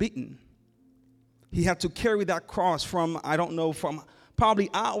he's been beaten. He had to carry that cross from probably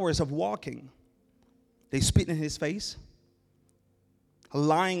hours of walking. They spit in his face,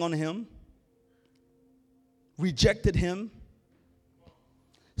 lying on him, rejected him.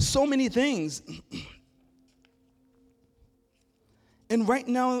 So many things. And right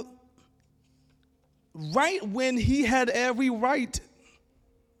now, right when he had every right,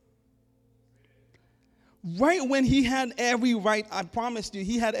 I promised you,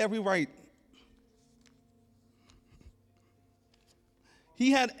 he had every right. He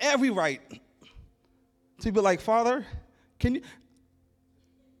had every right to be like, Father, can you?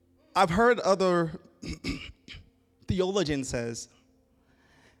 I've heard other theologians says,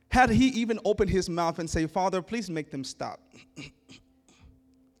 had he even opened his mouth and say, Father, please make them stop.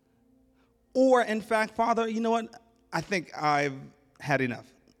 Or in fact, Father, you know what? I think I've had enough.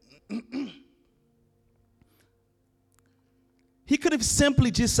 He could have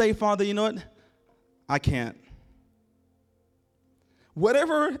simply just say, Father, you know what? I can't.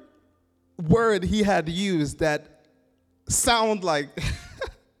 Whatever word he had used that sound like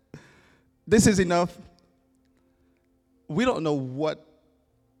this is enough, we don't know what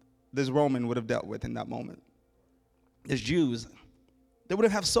this Roman would have dealt with in that moment. As Jews, they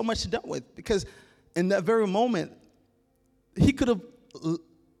would have so much to deal with, because in that very moment, he could have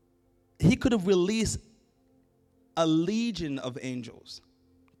released a legion of angels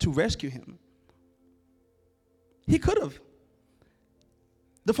to rescue him. He could have.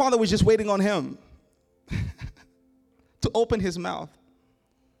 The Father was just waiting on him to open his mouth.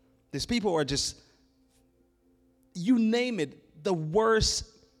 These people are just, you name it, the worst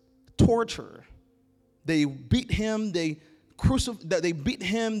torture. They beat him, they beat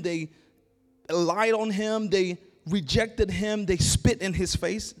him, they lied on him, they rejected him, they spit in his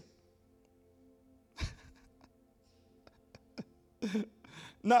face.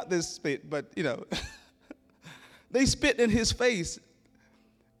 Not this spit, but they spit in his face.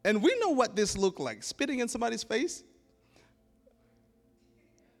 And we know what this looked like, spitting in somebody's face.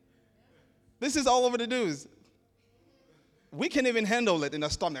 This is all over the news. We can't even handle it in our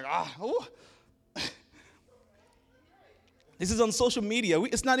stomach. This is on social media.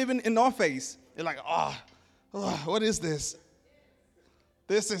 It's not even in our face. You're like, what is this?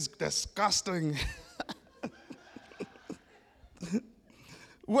 This is disgusting.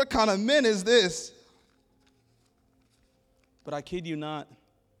 What kind of men is this? But I kid you not,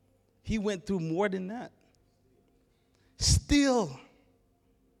 he went through more than that. Still.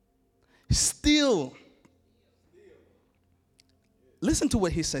 Listen to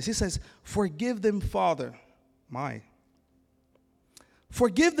what he says. He says, forgive them, Father.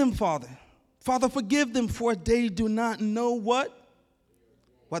 Forgive them, Father. Father, forgive them, for they do not know what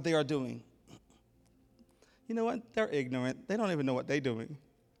they are doing. You know what? They're ignorant. They don't even know what they're doing.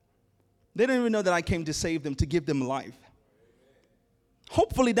 They don't even know that I came to save them, to give them life.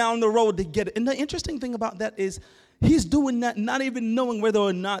 Hopefully down the road they get it. And the interesting thing about that is he's doing that not even knowing whether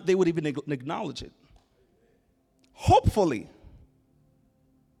or not they would even acknowledge it. Hopefully.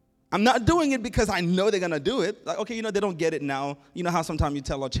 I'm not doing it because I know they're going to do it. Like, okay, they don't get it now. You know how sometimes you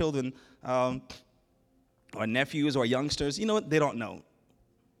tell our children or nephews or youngsters, you know what? They don't know.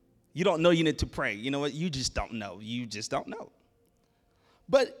 You don't know you need to pray. You know what? You just don't know. You just don't know.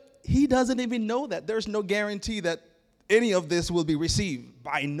 But he doesn't even know that. There's no guarantee that any of this will be received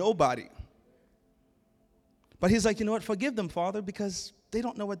by nobody. But he's like, you know what? Forgive them, Father, because they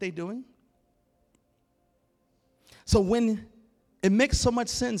don't know what they're doing. So when it makes so much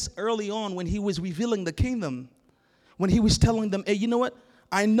sense early on when he was revealing the kingdom, when he was telling them, hey, you know what?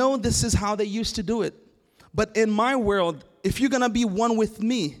 I know this is how they used to do it. But in my world, if you're going to be one with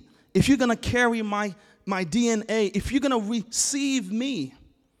me, if you're going to carry my DNA, if you're going to receive me,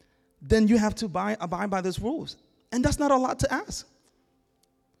 then you have to abide by those rules. And that's not a lot to ask.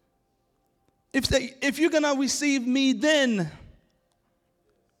 If you're going to receive me, then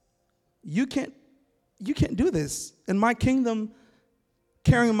you can't do this. In my kingdom,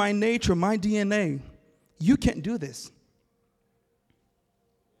 carrying my nature, my DNA, you can't do this.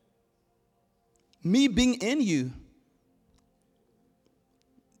 Me being in you,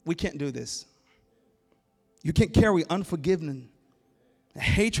 we can't do this. You can't carry unforgiveness,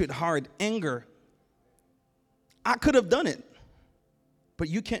 hatred, hard, anger. I could have done it, but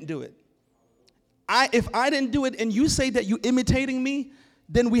you can't do it. If I didn't do it and you say that you're imitating me,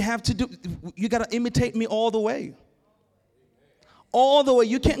 then you got to imitate me all the way. All the way.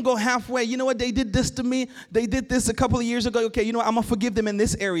 You can't go halfway. You know what? They did this to me. They did this a couple of years ago. Okay, I'm going to forgive them in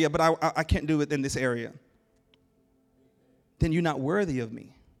this area, but I can't do it in this area. Then you're not worthy of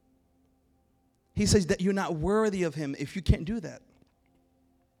me. He says that you're not worthy of him if you can't do that.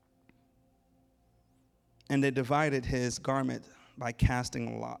 And they divided his garment by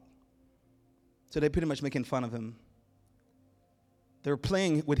casting a lot. So they're pretty much making fun of him. They're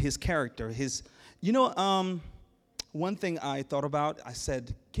playing with his character. One thing I thought about, I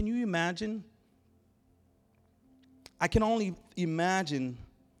said, can you imagine? I can only imagine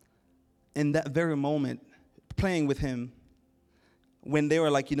in that very moment playing with him when they were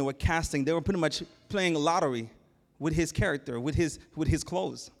like, casting. They were pretty much playing lottery with his character, with his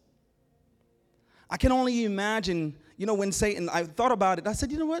clothes. I can only imagine, when Satan, I thought about it. I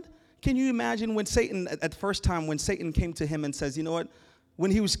said, you know what? Can you imagine when Satan, at the first time, when Satan came to him and says, you know what?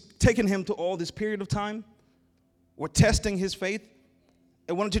 When he was taking him to all this period of time, or testing his faith,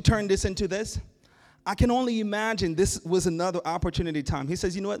 and wanted to turn this into this, I can only imagine this was another opportunity time. He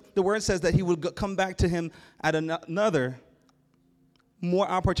says, you know what? The word says that he will come back to him at another more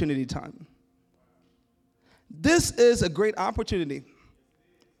opportunity time. This is a great opportunity.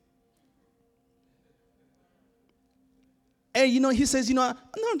 And, he says, no,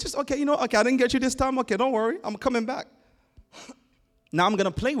 just, okay, I didn't get you this time. Okay, don't worry. I'm coming back. Now I'm going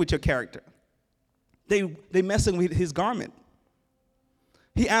to play with your character. They messing with his garment.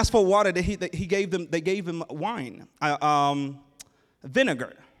 He asked for water. They gave him wine,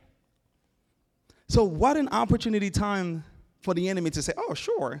 vinegar. So what an opportunity time for the enemy to say, oh,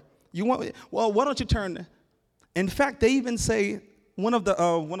 sure. Well, why don't you turn? In fact, they even say, one of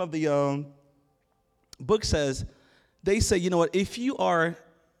the books says, they say, you know what, if you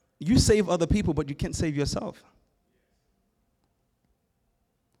save other people, but you can't save yourself.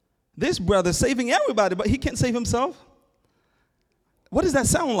 This brother saving everybody, but he can't save himself. What does that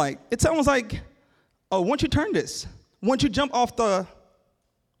sound like? It sounds like, oh, won't you turn this? Won't you jump off the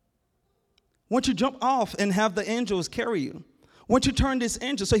Won't you jump off and have the angels carry you? Won't you turn this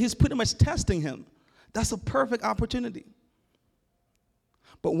angel? So he's pretty much testing him. That's a perfect opportunity.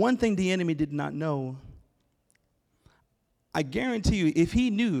 But one thing the enemy did not know, I guarantee you, if he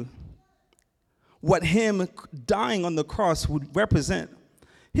knew what him dying on the cross would represent,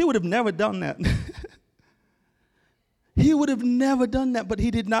 he would have never done that. He would have never done that, but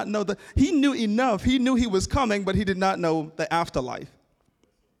he did not know that. He knew enough. He knew he was coming, but he did not know the afterlife.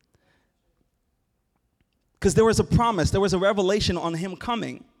 Because there was a promise, there was a revelation on him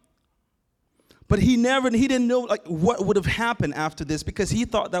coming. But he didn't know like what would have happened after this, because he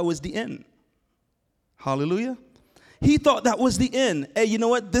thought that was the end. Hallelujah. He thought that was the end. Hey, you know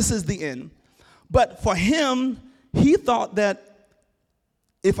what? This is the end. But for him, he thought that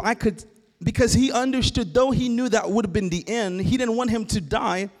if I could, because he understood, though he knew that would have been the end, he didn't want him to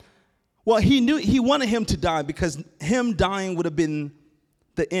die. Well, he wanted him to die because him dying would have been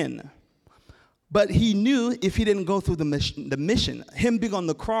the end. But he knew if he didn't go through the mission, him being on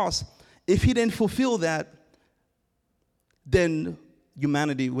the cross, if he didn't fulfill that, then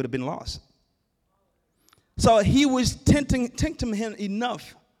humanity would have been lost. So he was tempting him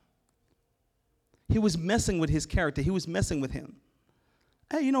enough. He was messing with his character. He was messing with him.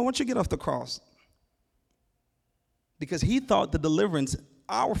 Hey, why don't you get off the cross? Because he thought the deliverance,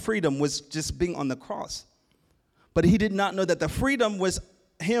 our freedom, was just being on the cross. But he did not know that the freedom was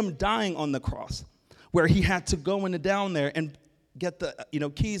him dying on the cross, where he had to go in down there and get the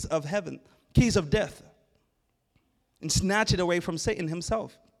keys of heaven, keys of death, and snatch it away from Satan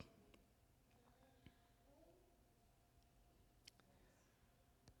himself.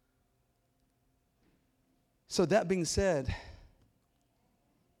 So that being said,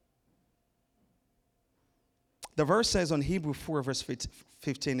 the verse says on Hebrews 4, verse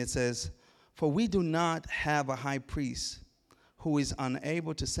 15, it says, "For we do not have a high priest who is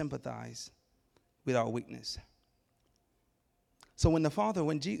unable to sympathize with our weakness." So when the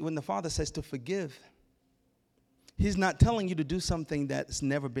Father says to forgive, he's not telling you to do something that's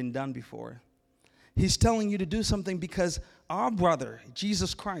never been done before. He's telling you to do something because our brother,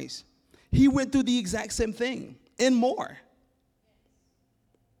 Jesus Christ, he went through the exact same thing and more.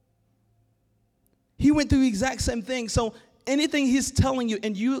 He went through the exact same thing. So anything he's telling you,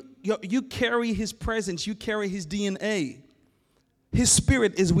 and you carry his presence, you carry his DNA. His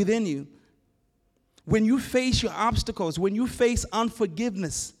spirit is within you. When you face your obstacles, when you face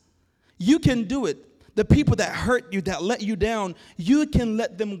unforgiveness, you can do it. The people that hurt you, that let you down, you can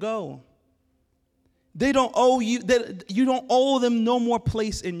let them go. They don't owe you, you don't owe them no more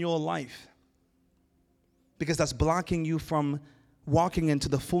place in your life, because that's blocking you from walking into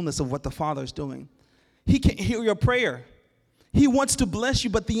the fullness of what the Father is doing. He can't hear your prayer. He wants to bless you,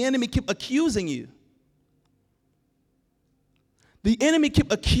 but the enemy keep accusing you. The enemy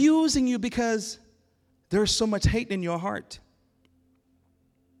keep accusing you because there's so much hate in your heart.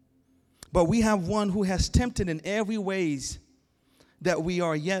 But we have one who has tempted in every ways that we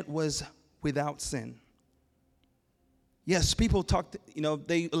are, yet was without sin. Yes, people talked,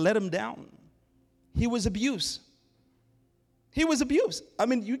 they let him down. He was abused. He was abused. I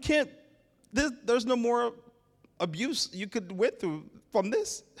mean, you can't, there's no more abuse you could went through from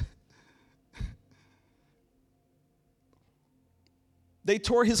this. They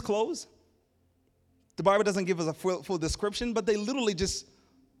tore his clothes. The Bible doesn't give us a full description, but they literally just,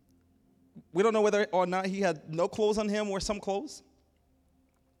 we don't know whether or not he had no clothes on him or some clothes.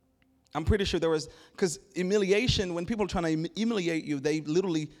 I'm pretty sure there was, because humiliation, when people are trying to humiliate you, they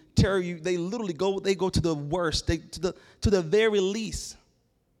literally tear you, they go to the worst, to the very least,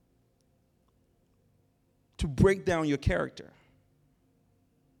 to break down your character.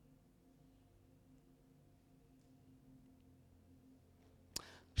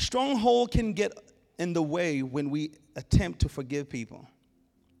 Stronghold can get in the way when we attempt to forgive people.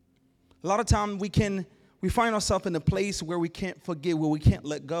 A lot of time we find ourselves in a place where we can't forgive, where we can't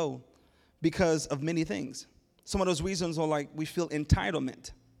let go because of many things. Some of those reasons are like we feel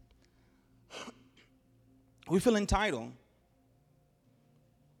entitlement. We feel entitled.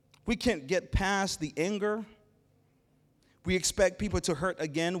 We can't get past the anger. We expect people to hurt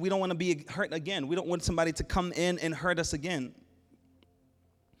again. We don't want to be hurt again. We don't want somebody to come in and hurt us again.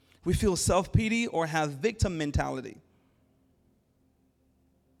 We feel self-pity or have victim mentality.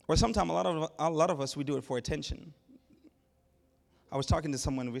 Or sometimes a lot of us, we do it for attention. I was talking to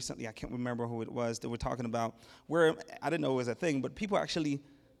someone recently, I can't remember who it was, that were talking about where, I didn't know it was a thing, but people actually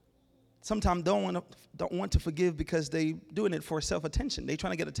sometimes don't want to forgive because they doing it for self-attention. They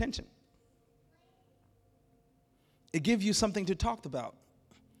trying to get attention. It gives you something to talk about.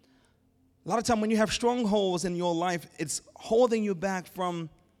 A lot of time when you have strongholds in your life, it's holding you back from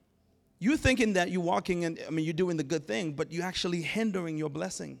You're thinking that you're walking and you're doing the good thing, but you're actually hindering your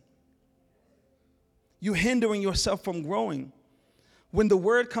blessing. You're hindering yourself from growing. When the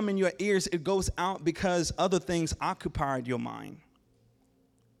word comes in your ears, it goes out because other things occupied your mind.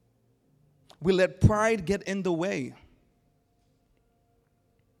 We let pride get in the way.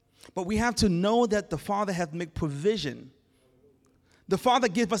 But we have to know that the Father has made provision. The Father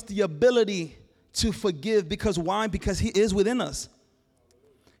gives us the ability to forgive because why? Because He is within us.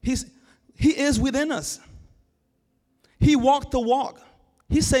 He is within us. He walked the walk.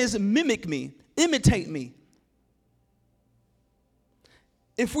 He says, mimic me, imitate me.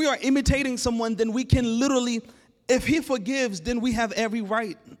 If we are imitating someone, then we can literally, if He forgives, then we have every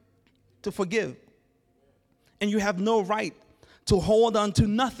right to forgive. And you have no right to hold on to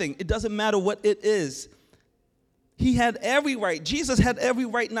nothing. It doesn't matter what it is. He had every right. Jesus had every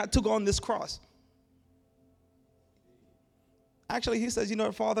right not to go on this cross. Actually, He says, you know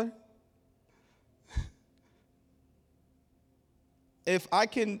what, Father? If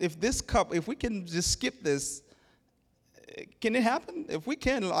we can just skip this, can it happen? If we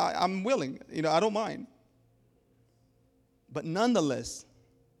can, I'm willing. I don't mind. But nonetheless,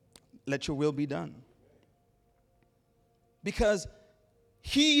 let your will be done. Because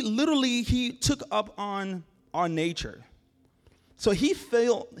he took up on our nature. So he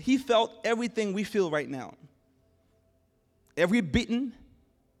felt everything we feel right now. Every beating,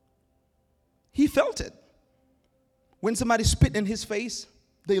 He felt it. When somebody spit in His face,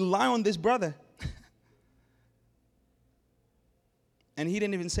 they lie on this brother. And He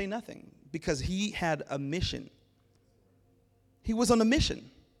didn't even say nothing because He had a mission. He was on a mission.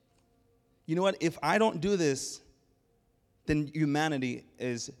 You know what? If I don't do this, then humanity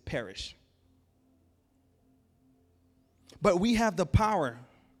is perish. But we have the power.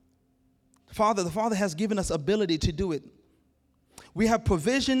 The Father has given us ability to do it. We have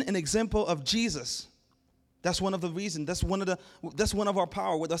provision and example of Jesus. That's one of the reasons. That's one of our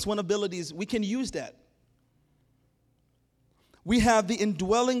power. That's one abilities. We can use that. We have the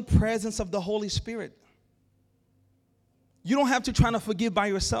indwelling presence of the Holy Spirit. You don't have to try to forgive by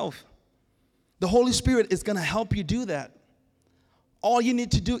yourself. The Holy Spirit is going to help you do that. All you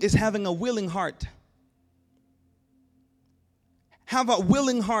need to do is having a willing heart. Have a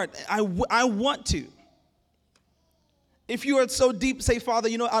willing heart. I want to. If you are so deep, say, Father,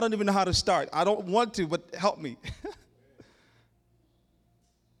 I don't even know how to start. I don't want to, but help me.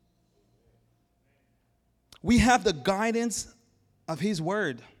 We have the guidance of His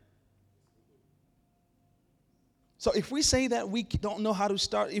word. So if we say that we don't know how to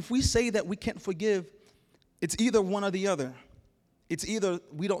start, if we say that we can't forgive, it's either one or the other. It's either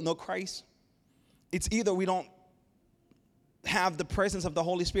we don't know Christ. It's either we don't have the presence of the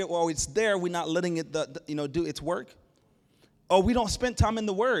Holy Spirit, or it's there, we're not letting it do its work. Or we don't spend time in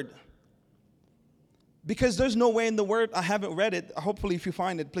the Word. Because there's no way in the Word, I haven't read it, hopefully if you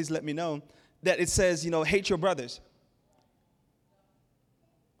find it, please let me know, that it says, hate your brothers.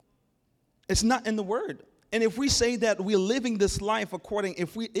 It's not in the Word. And if we say that we're living this life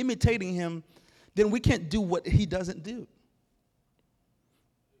if we're imitating Him, then we can't do what He doesn't do.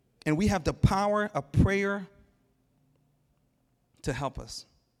 And we have the power of prayer to help us.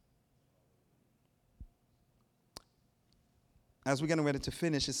 As we're getting ready to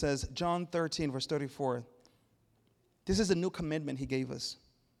finish, it says, John 13, verse 34. This is a new commandment He gave us.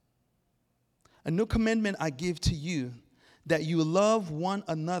 A new commandment I give to you, that you love one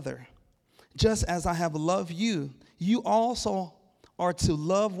another. Just as I have loved you, you also are to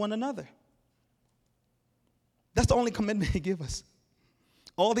love one another. That's the only commandment He gave us.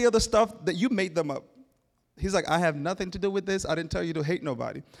 All the other stuff that you made them up. He's like, I have nothing to do with this. I didn't tell you to hate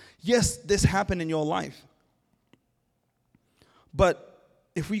nobody. Yes, this happened in your life. But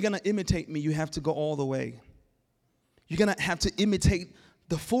if we're going to imitate me, you have to go all the way. You're going to have to imitate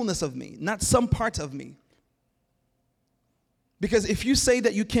the fullness of me, not some parts of me. Because if you say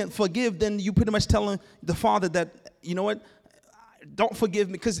that you can't forgive, then you pretty much telling the Father that, you know what, don't forgive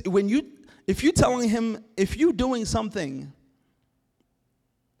me. Because if you're telling Him, if you're doing something,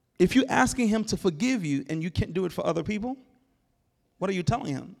 if you're asking Him to forgive you and you can't do it for other people, what are you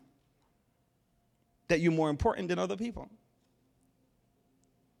telling Him? That you're more important than other people.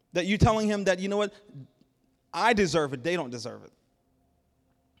 That you're telling Him that, you know what, I deserve it, they don't deserve it.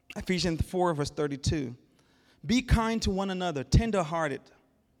 Ephesians 4, verse 32. Be kind to one another, tender-hearted,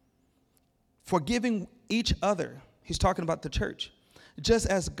 forgiving each other. He's talking about the church. Just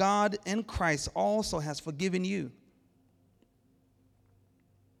as God in Christ also has forgiven you.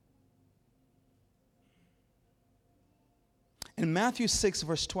 In Matthew 6,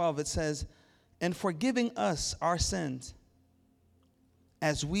 verse 12, it says, and forgiving us our sins,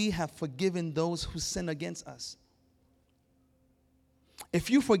 as we have forgiven those who sin against us. If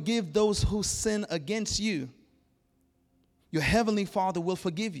you forgive those who sin against you, your heavenly Father will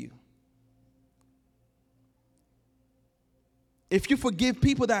forgive you. If you forgive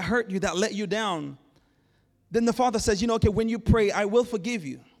people that hurt you, that let you down, then the Father says, okay, when you pray, I will forgive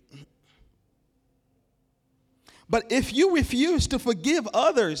you. But if you refuse to forgive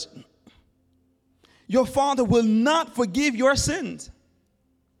others, your Father will not forgive your sins.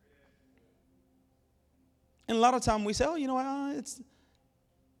 And a lot of time we say, it's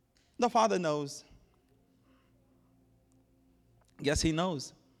the Father knows. Yes, He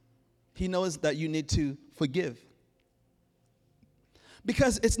knows. He knows that you need to forgive.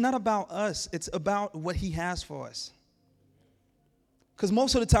 Because it's not about us, it's about what He has for us. Because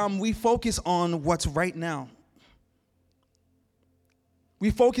most of the time we focus on what's right now. We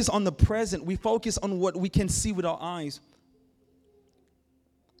focus on the present. We focus on what we can see with our eyes.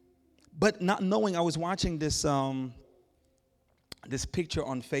 But not knowing, I was watching this picture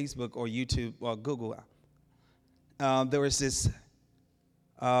on Facebook or YouTube or Google. There was this,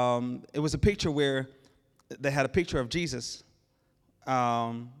 it was a picture where they had a picture of Jesus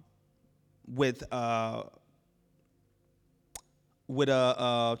with a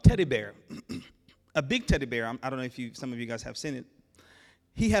teddy bear, a big teddy bear. I don't know if some of you guys have seen it.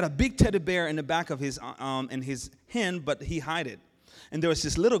 He had a big teddy bear in the back of his hand, but he hid it. And there was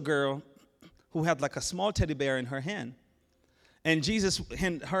this little girl who had like a small teddy bear in her hand. And Jesus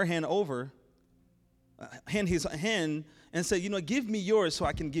handed her hand over, hand his hand, and said, give me yours so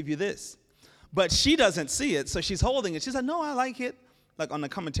I can give you this. But she doesn't see it, so she's holding it. She's like, no, I like it. Like on the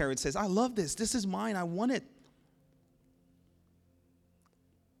commentary, it says, I love this. This is mine. I want it.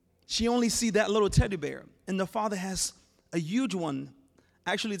 She only sees that little teddy bear. And the Father has a huge one.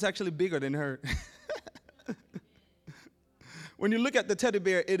 Actually, it's actually bigger than her. When you look at the teddy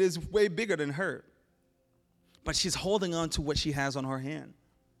bear, it is way bigger than her. But she's holding on to what she has on her hand.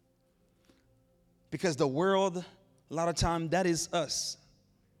 Because the world, a lot of time, that is us.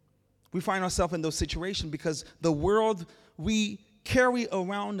 We find ourselves in those situations because the world, we carry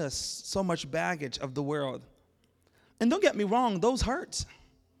around us so much baggage of the world. And don't get me wrong, those hurt.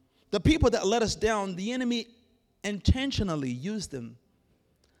 The people that let us down, the enemy intentionally used them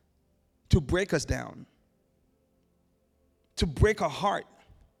to break us down, to break our heart.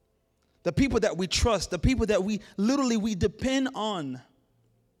 The people that we trust, the people that we depend on,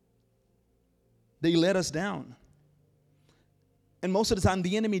 they let us down. And most of the time,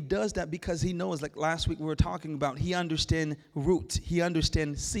 the enemy does that because he knows, like last week we were talking about, he understands roots, he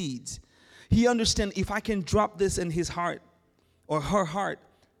understands seeds. He understands if I can drop this in his heart or her heart,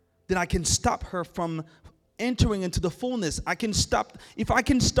 then I can stop her from entering into the fullness. I can stop. If I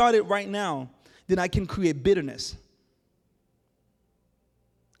can start it right now, then I can create bitterness.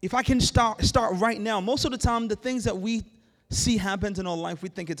 If I can start right now, most of the time, the things that we see happen in our life, we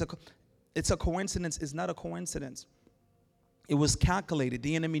think it's a coincidence. It's not a coincidence. It was calculated.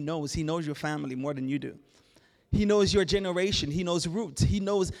 The enemy knows. He knows your family more than you do. He knows your generation. He knows roots.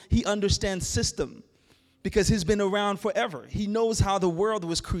 He understands system because he's been around forever. He knows how the world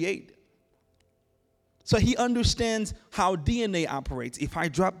was created. So he understands how DNA operates. If I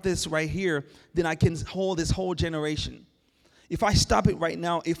drop this right here, then I can hold this whole generation. If I stop it right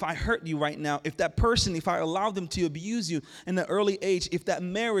now, if I hurt you right now, if that person, if I allow them to abuse you in the early age, if that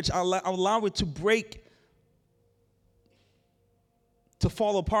marriage, I allow it to break, to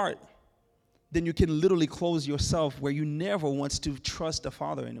fall apart, then you can literally close yourself where you never want to trust the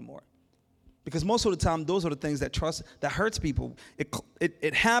Father anymore. Because most of the time, those are the things that hurts people.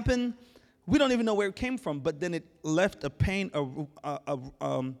 It happened. We don't even know where it came from, but then it left a pain,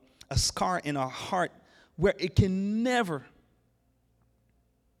 a scar in our heart where it can never,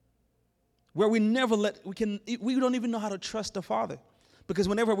 where we don't even know how to trust the Father. Because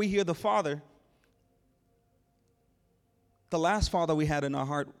whenever we hear the Father, the last father we had in our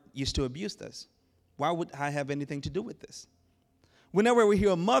heart used to abuse us. Why would I have anything to do with this? Whenever we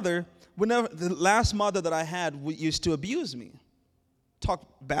hear a mother, the last mother that I had used to abuse me, talk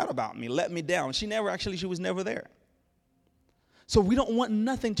bad about me, let me down. She was never there. So we don't want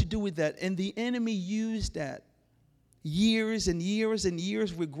nothing to do with that. And the enemy used that. Years and years and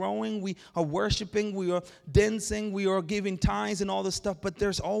years, we're growing, we are worshiping, we are dancing, we are giving tithes and all this stuff, but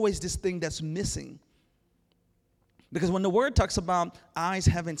there's always this thing that's missing. Because when the word talks about eyes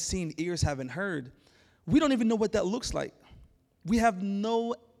haven't seen, ears haven't heard, we don't even know what that looks like. We have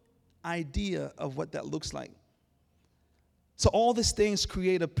no idea of what that looks like. So all these things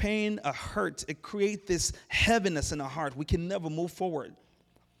create a pain, a hurt. It creates this heaviness in our heart. We can never move forward.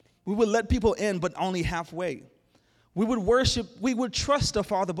 We will let people in, but only halfway. We would worship, we would trust the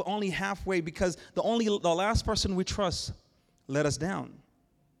Father, but only halfway, because the last person we trust let us down.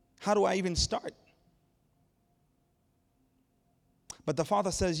 How do I even start? But the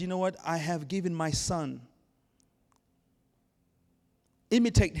Father says, you know what? I have given my Son.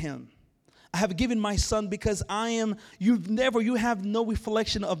 Imitate him. I have given my Son because you have no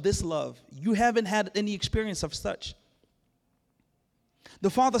reflection of this love. You haven't had any experience of such. The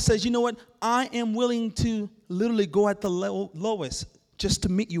Father says, you know what? I am willing to literally go at the lowest just to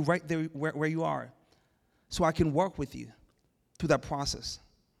meet you right there where you are, so I can work with you through that process.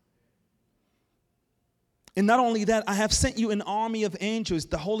 And not only that, I have sent you an army of angels,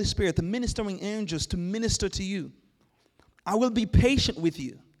 the Holy Spirit, the ministering angels, to minister to you. I will be patient with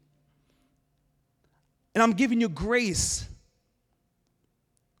you. And I'm giving you grace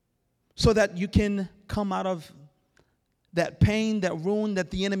so that you can come out of that pain, that ruin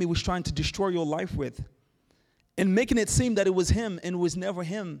that the enemy was trying to destroy your life with, and making it seem that it was him, and it was never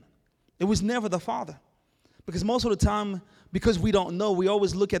him. It was never the Father. Because most of the time, because we don't know, we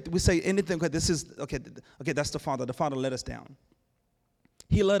always we say anything, okay, that's the Father. The Father let us down.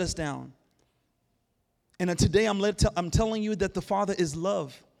 He let us down. And today I'm telling you that the Father is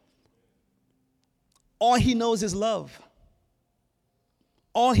love. All he knows is love.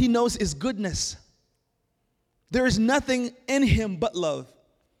 All he knows is goodness. There is nothing in him but love.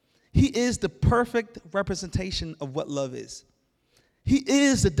 He is the perfect representation of what love is. He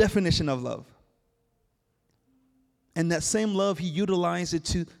is the definition of love. And that same love, he utilized it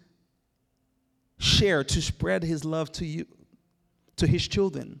to share, to spread his love to you, to his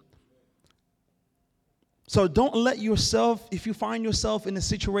children. So don't let yourself, if you find yourself in a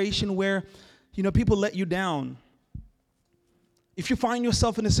situation where, people let you down, if you find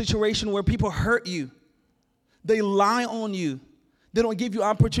yourself in a situation where people hurt you, they lie on you, they don't give you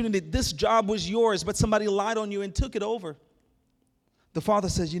opportunity, this job was yours, but somebody lied on you and took it over. The Father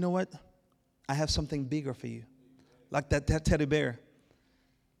says, you know what? I have something bigger for you. Like that teddy bear.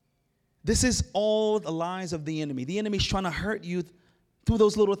 This is all the lies of the enemy. The enemy's trying to hurt you through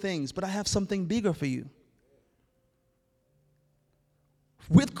those little things, but I have something bigger for you.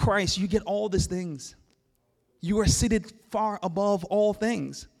 With Christ, you get all these things. You are seated far above all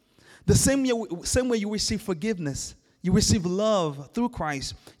things. The same way you receive forgiveness, you receive love through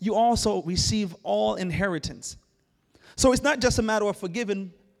Christ, you also receive all inheritance. So it's not just a matter of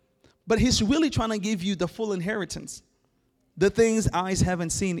forgiving, but he's really trying to give you the full inheritance. The things eyes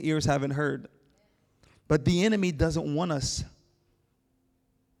haven't seen, ears haven't heard. But the enemy doesn't want us.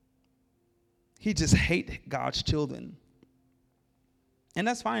 He just hates God's children. And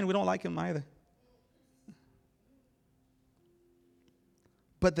that's fine. We don't like him either.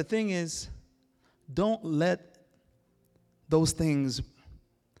 But the thing is, don't let those things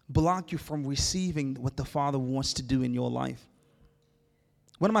block you from receiving what the Father wants to do in your life.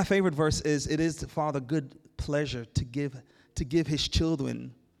 One of my favorite verses is, it is the Father's good pleasure to give his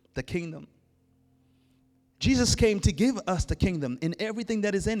children the kingdom. Jesus came to give us the kingdom in everything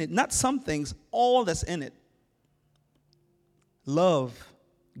that is in it. Not some things, all that's in it. Love,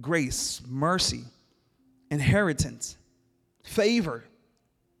 grace, mercy, inheritance, favor,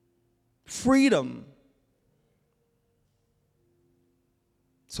 freedom.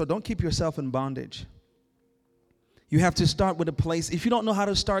 So don't keep yourself in bondage. You have to start with a place. If you don't know how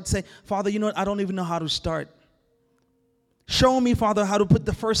to start, say, Father, you know what? I don't even know how to start. Show me, Father, how to put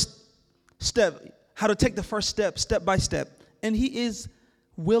the first step, how to take the first step, step by step. And he is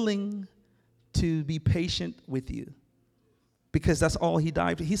willing to be patient with you, because that's all he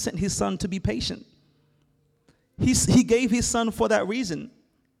died for. He sent his Son to be patient. He gave his Son for that reason.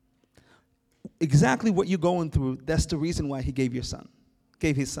 Exactly what you're going through, that's the reason why he gave his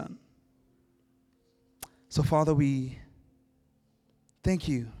Son. So, Father, we thank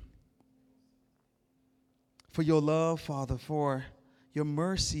you for your love, Father, for your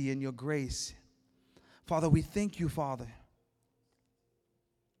mercy and your grace. Father, we thank you, Father,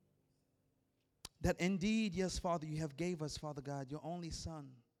 that indeed, yes, Father, you have gave us, Father God, your only Son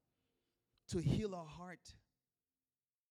to heal our heart,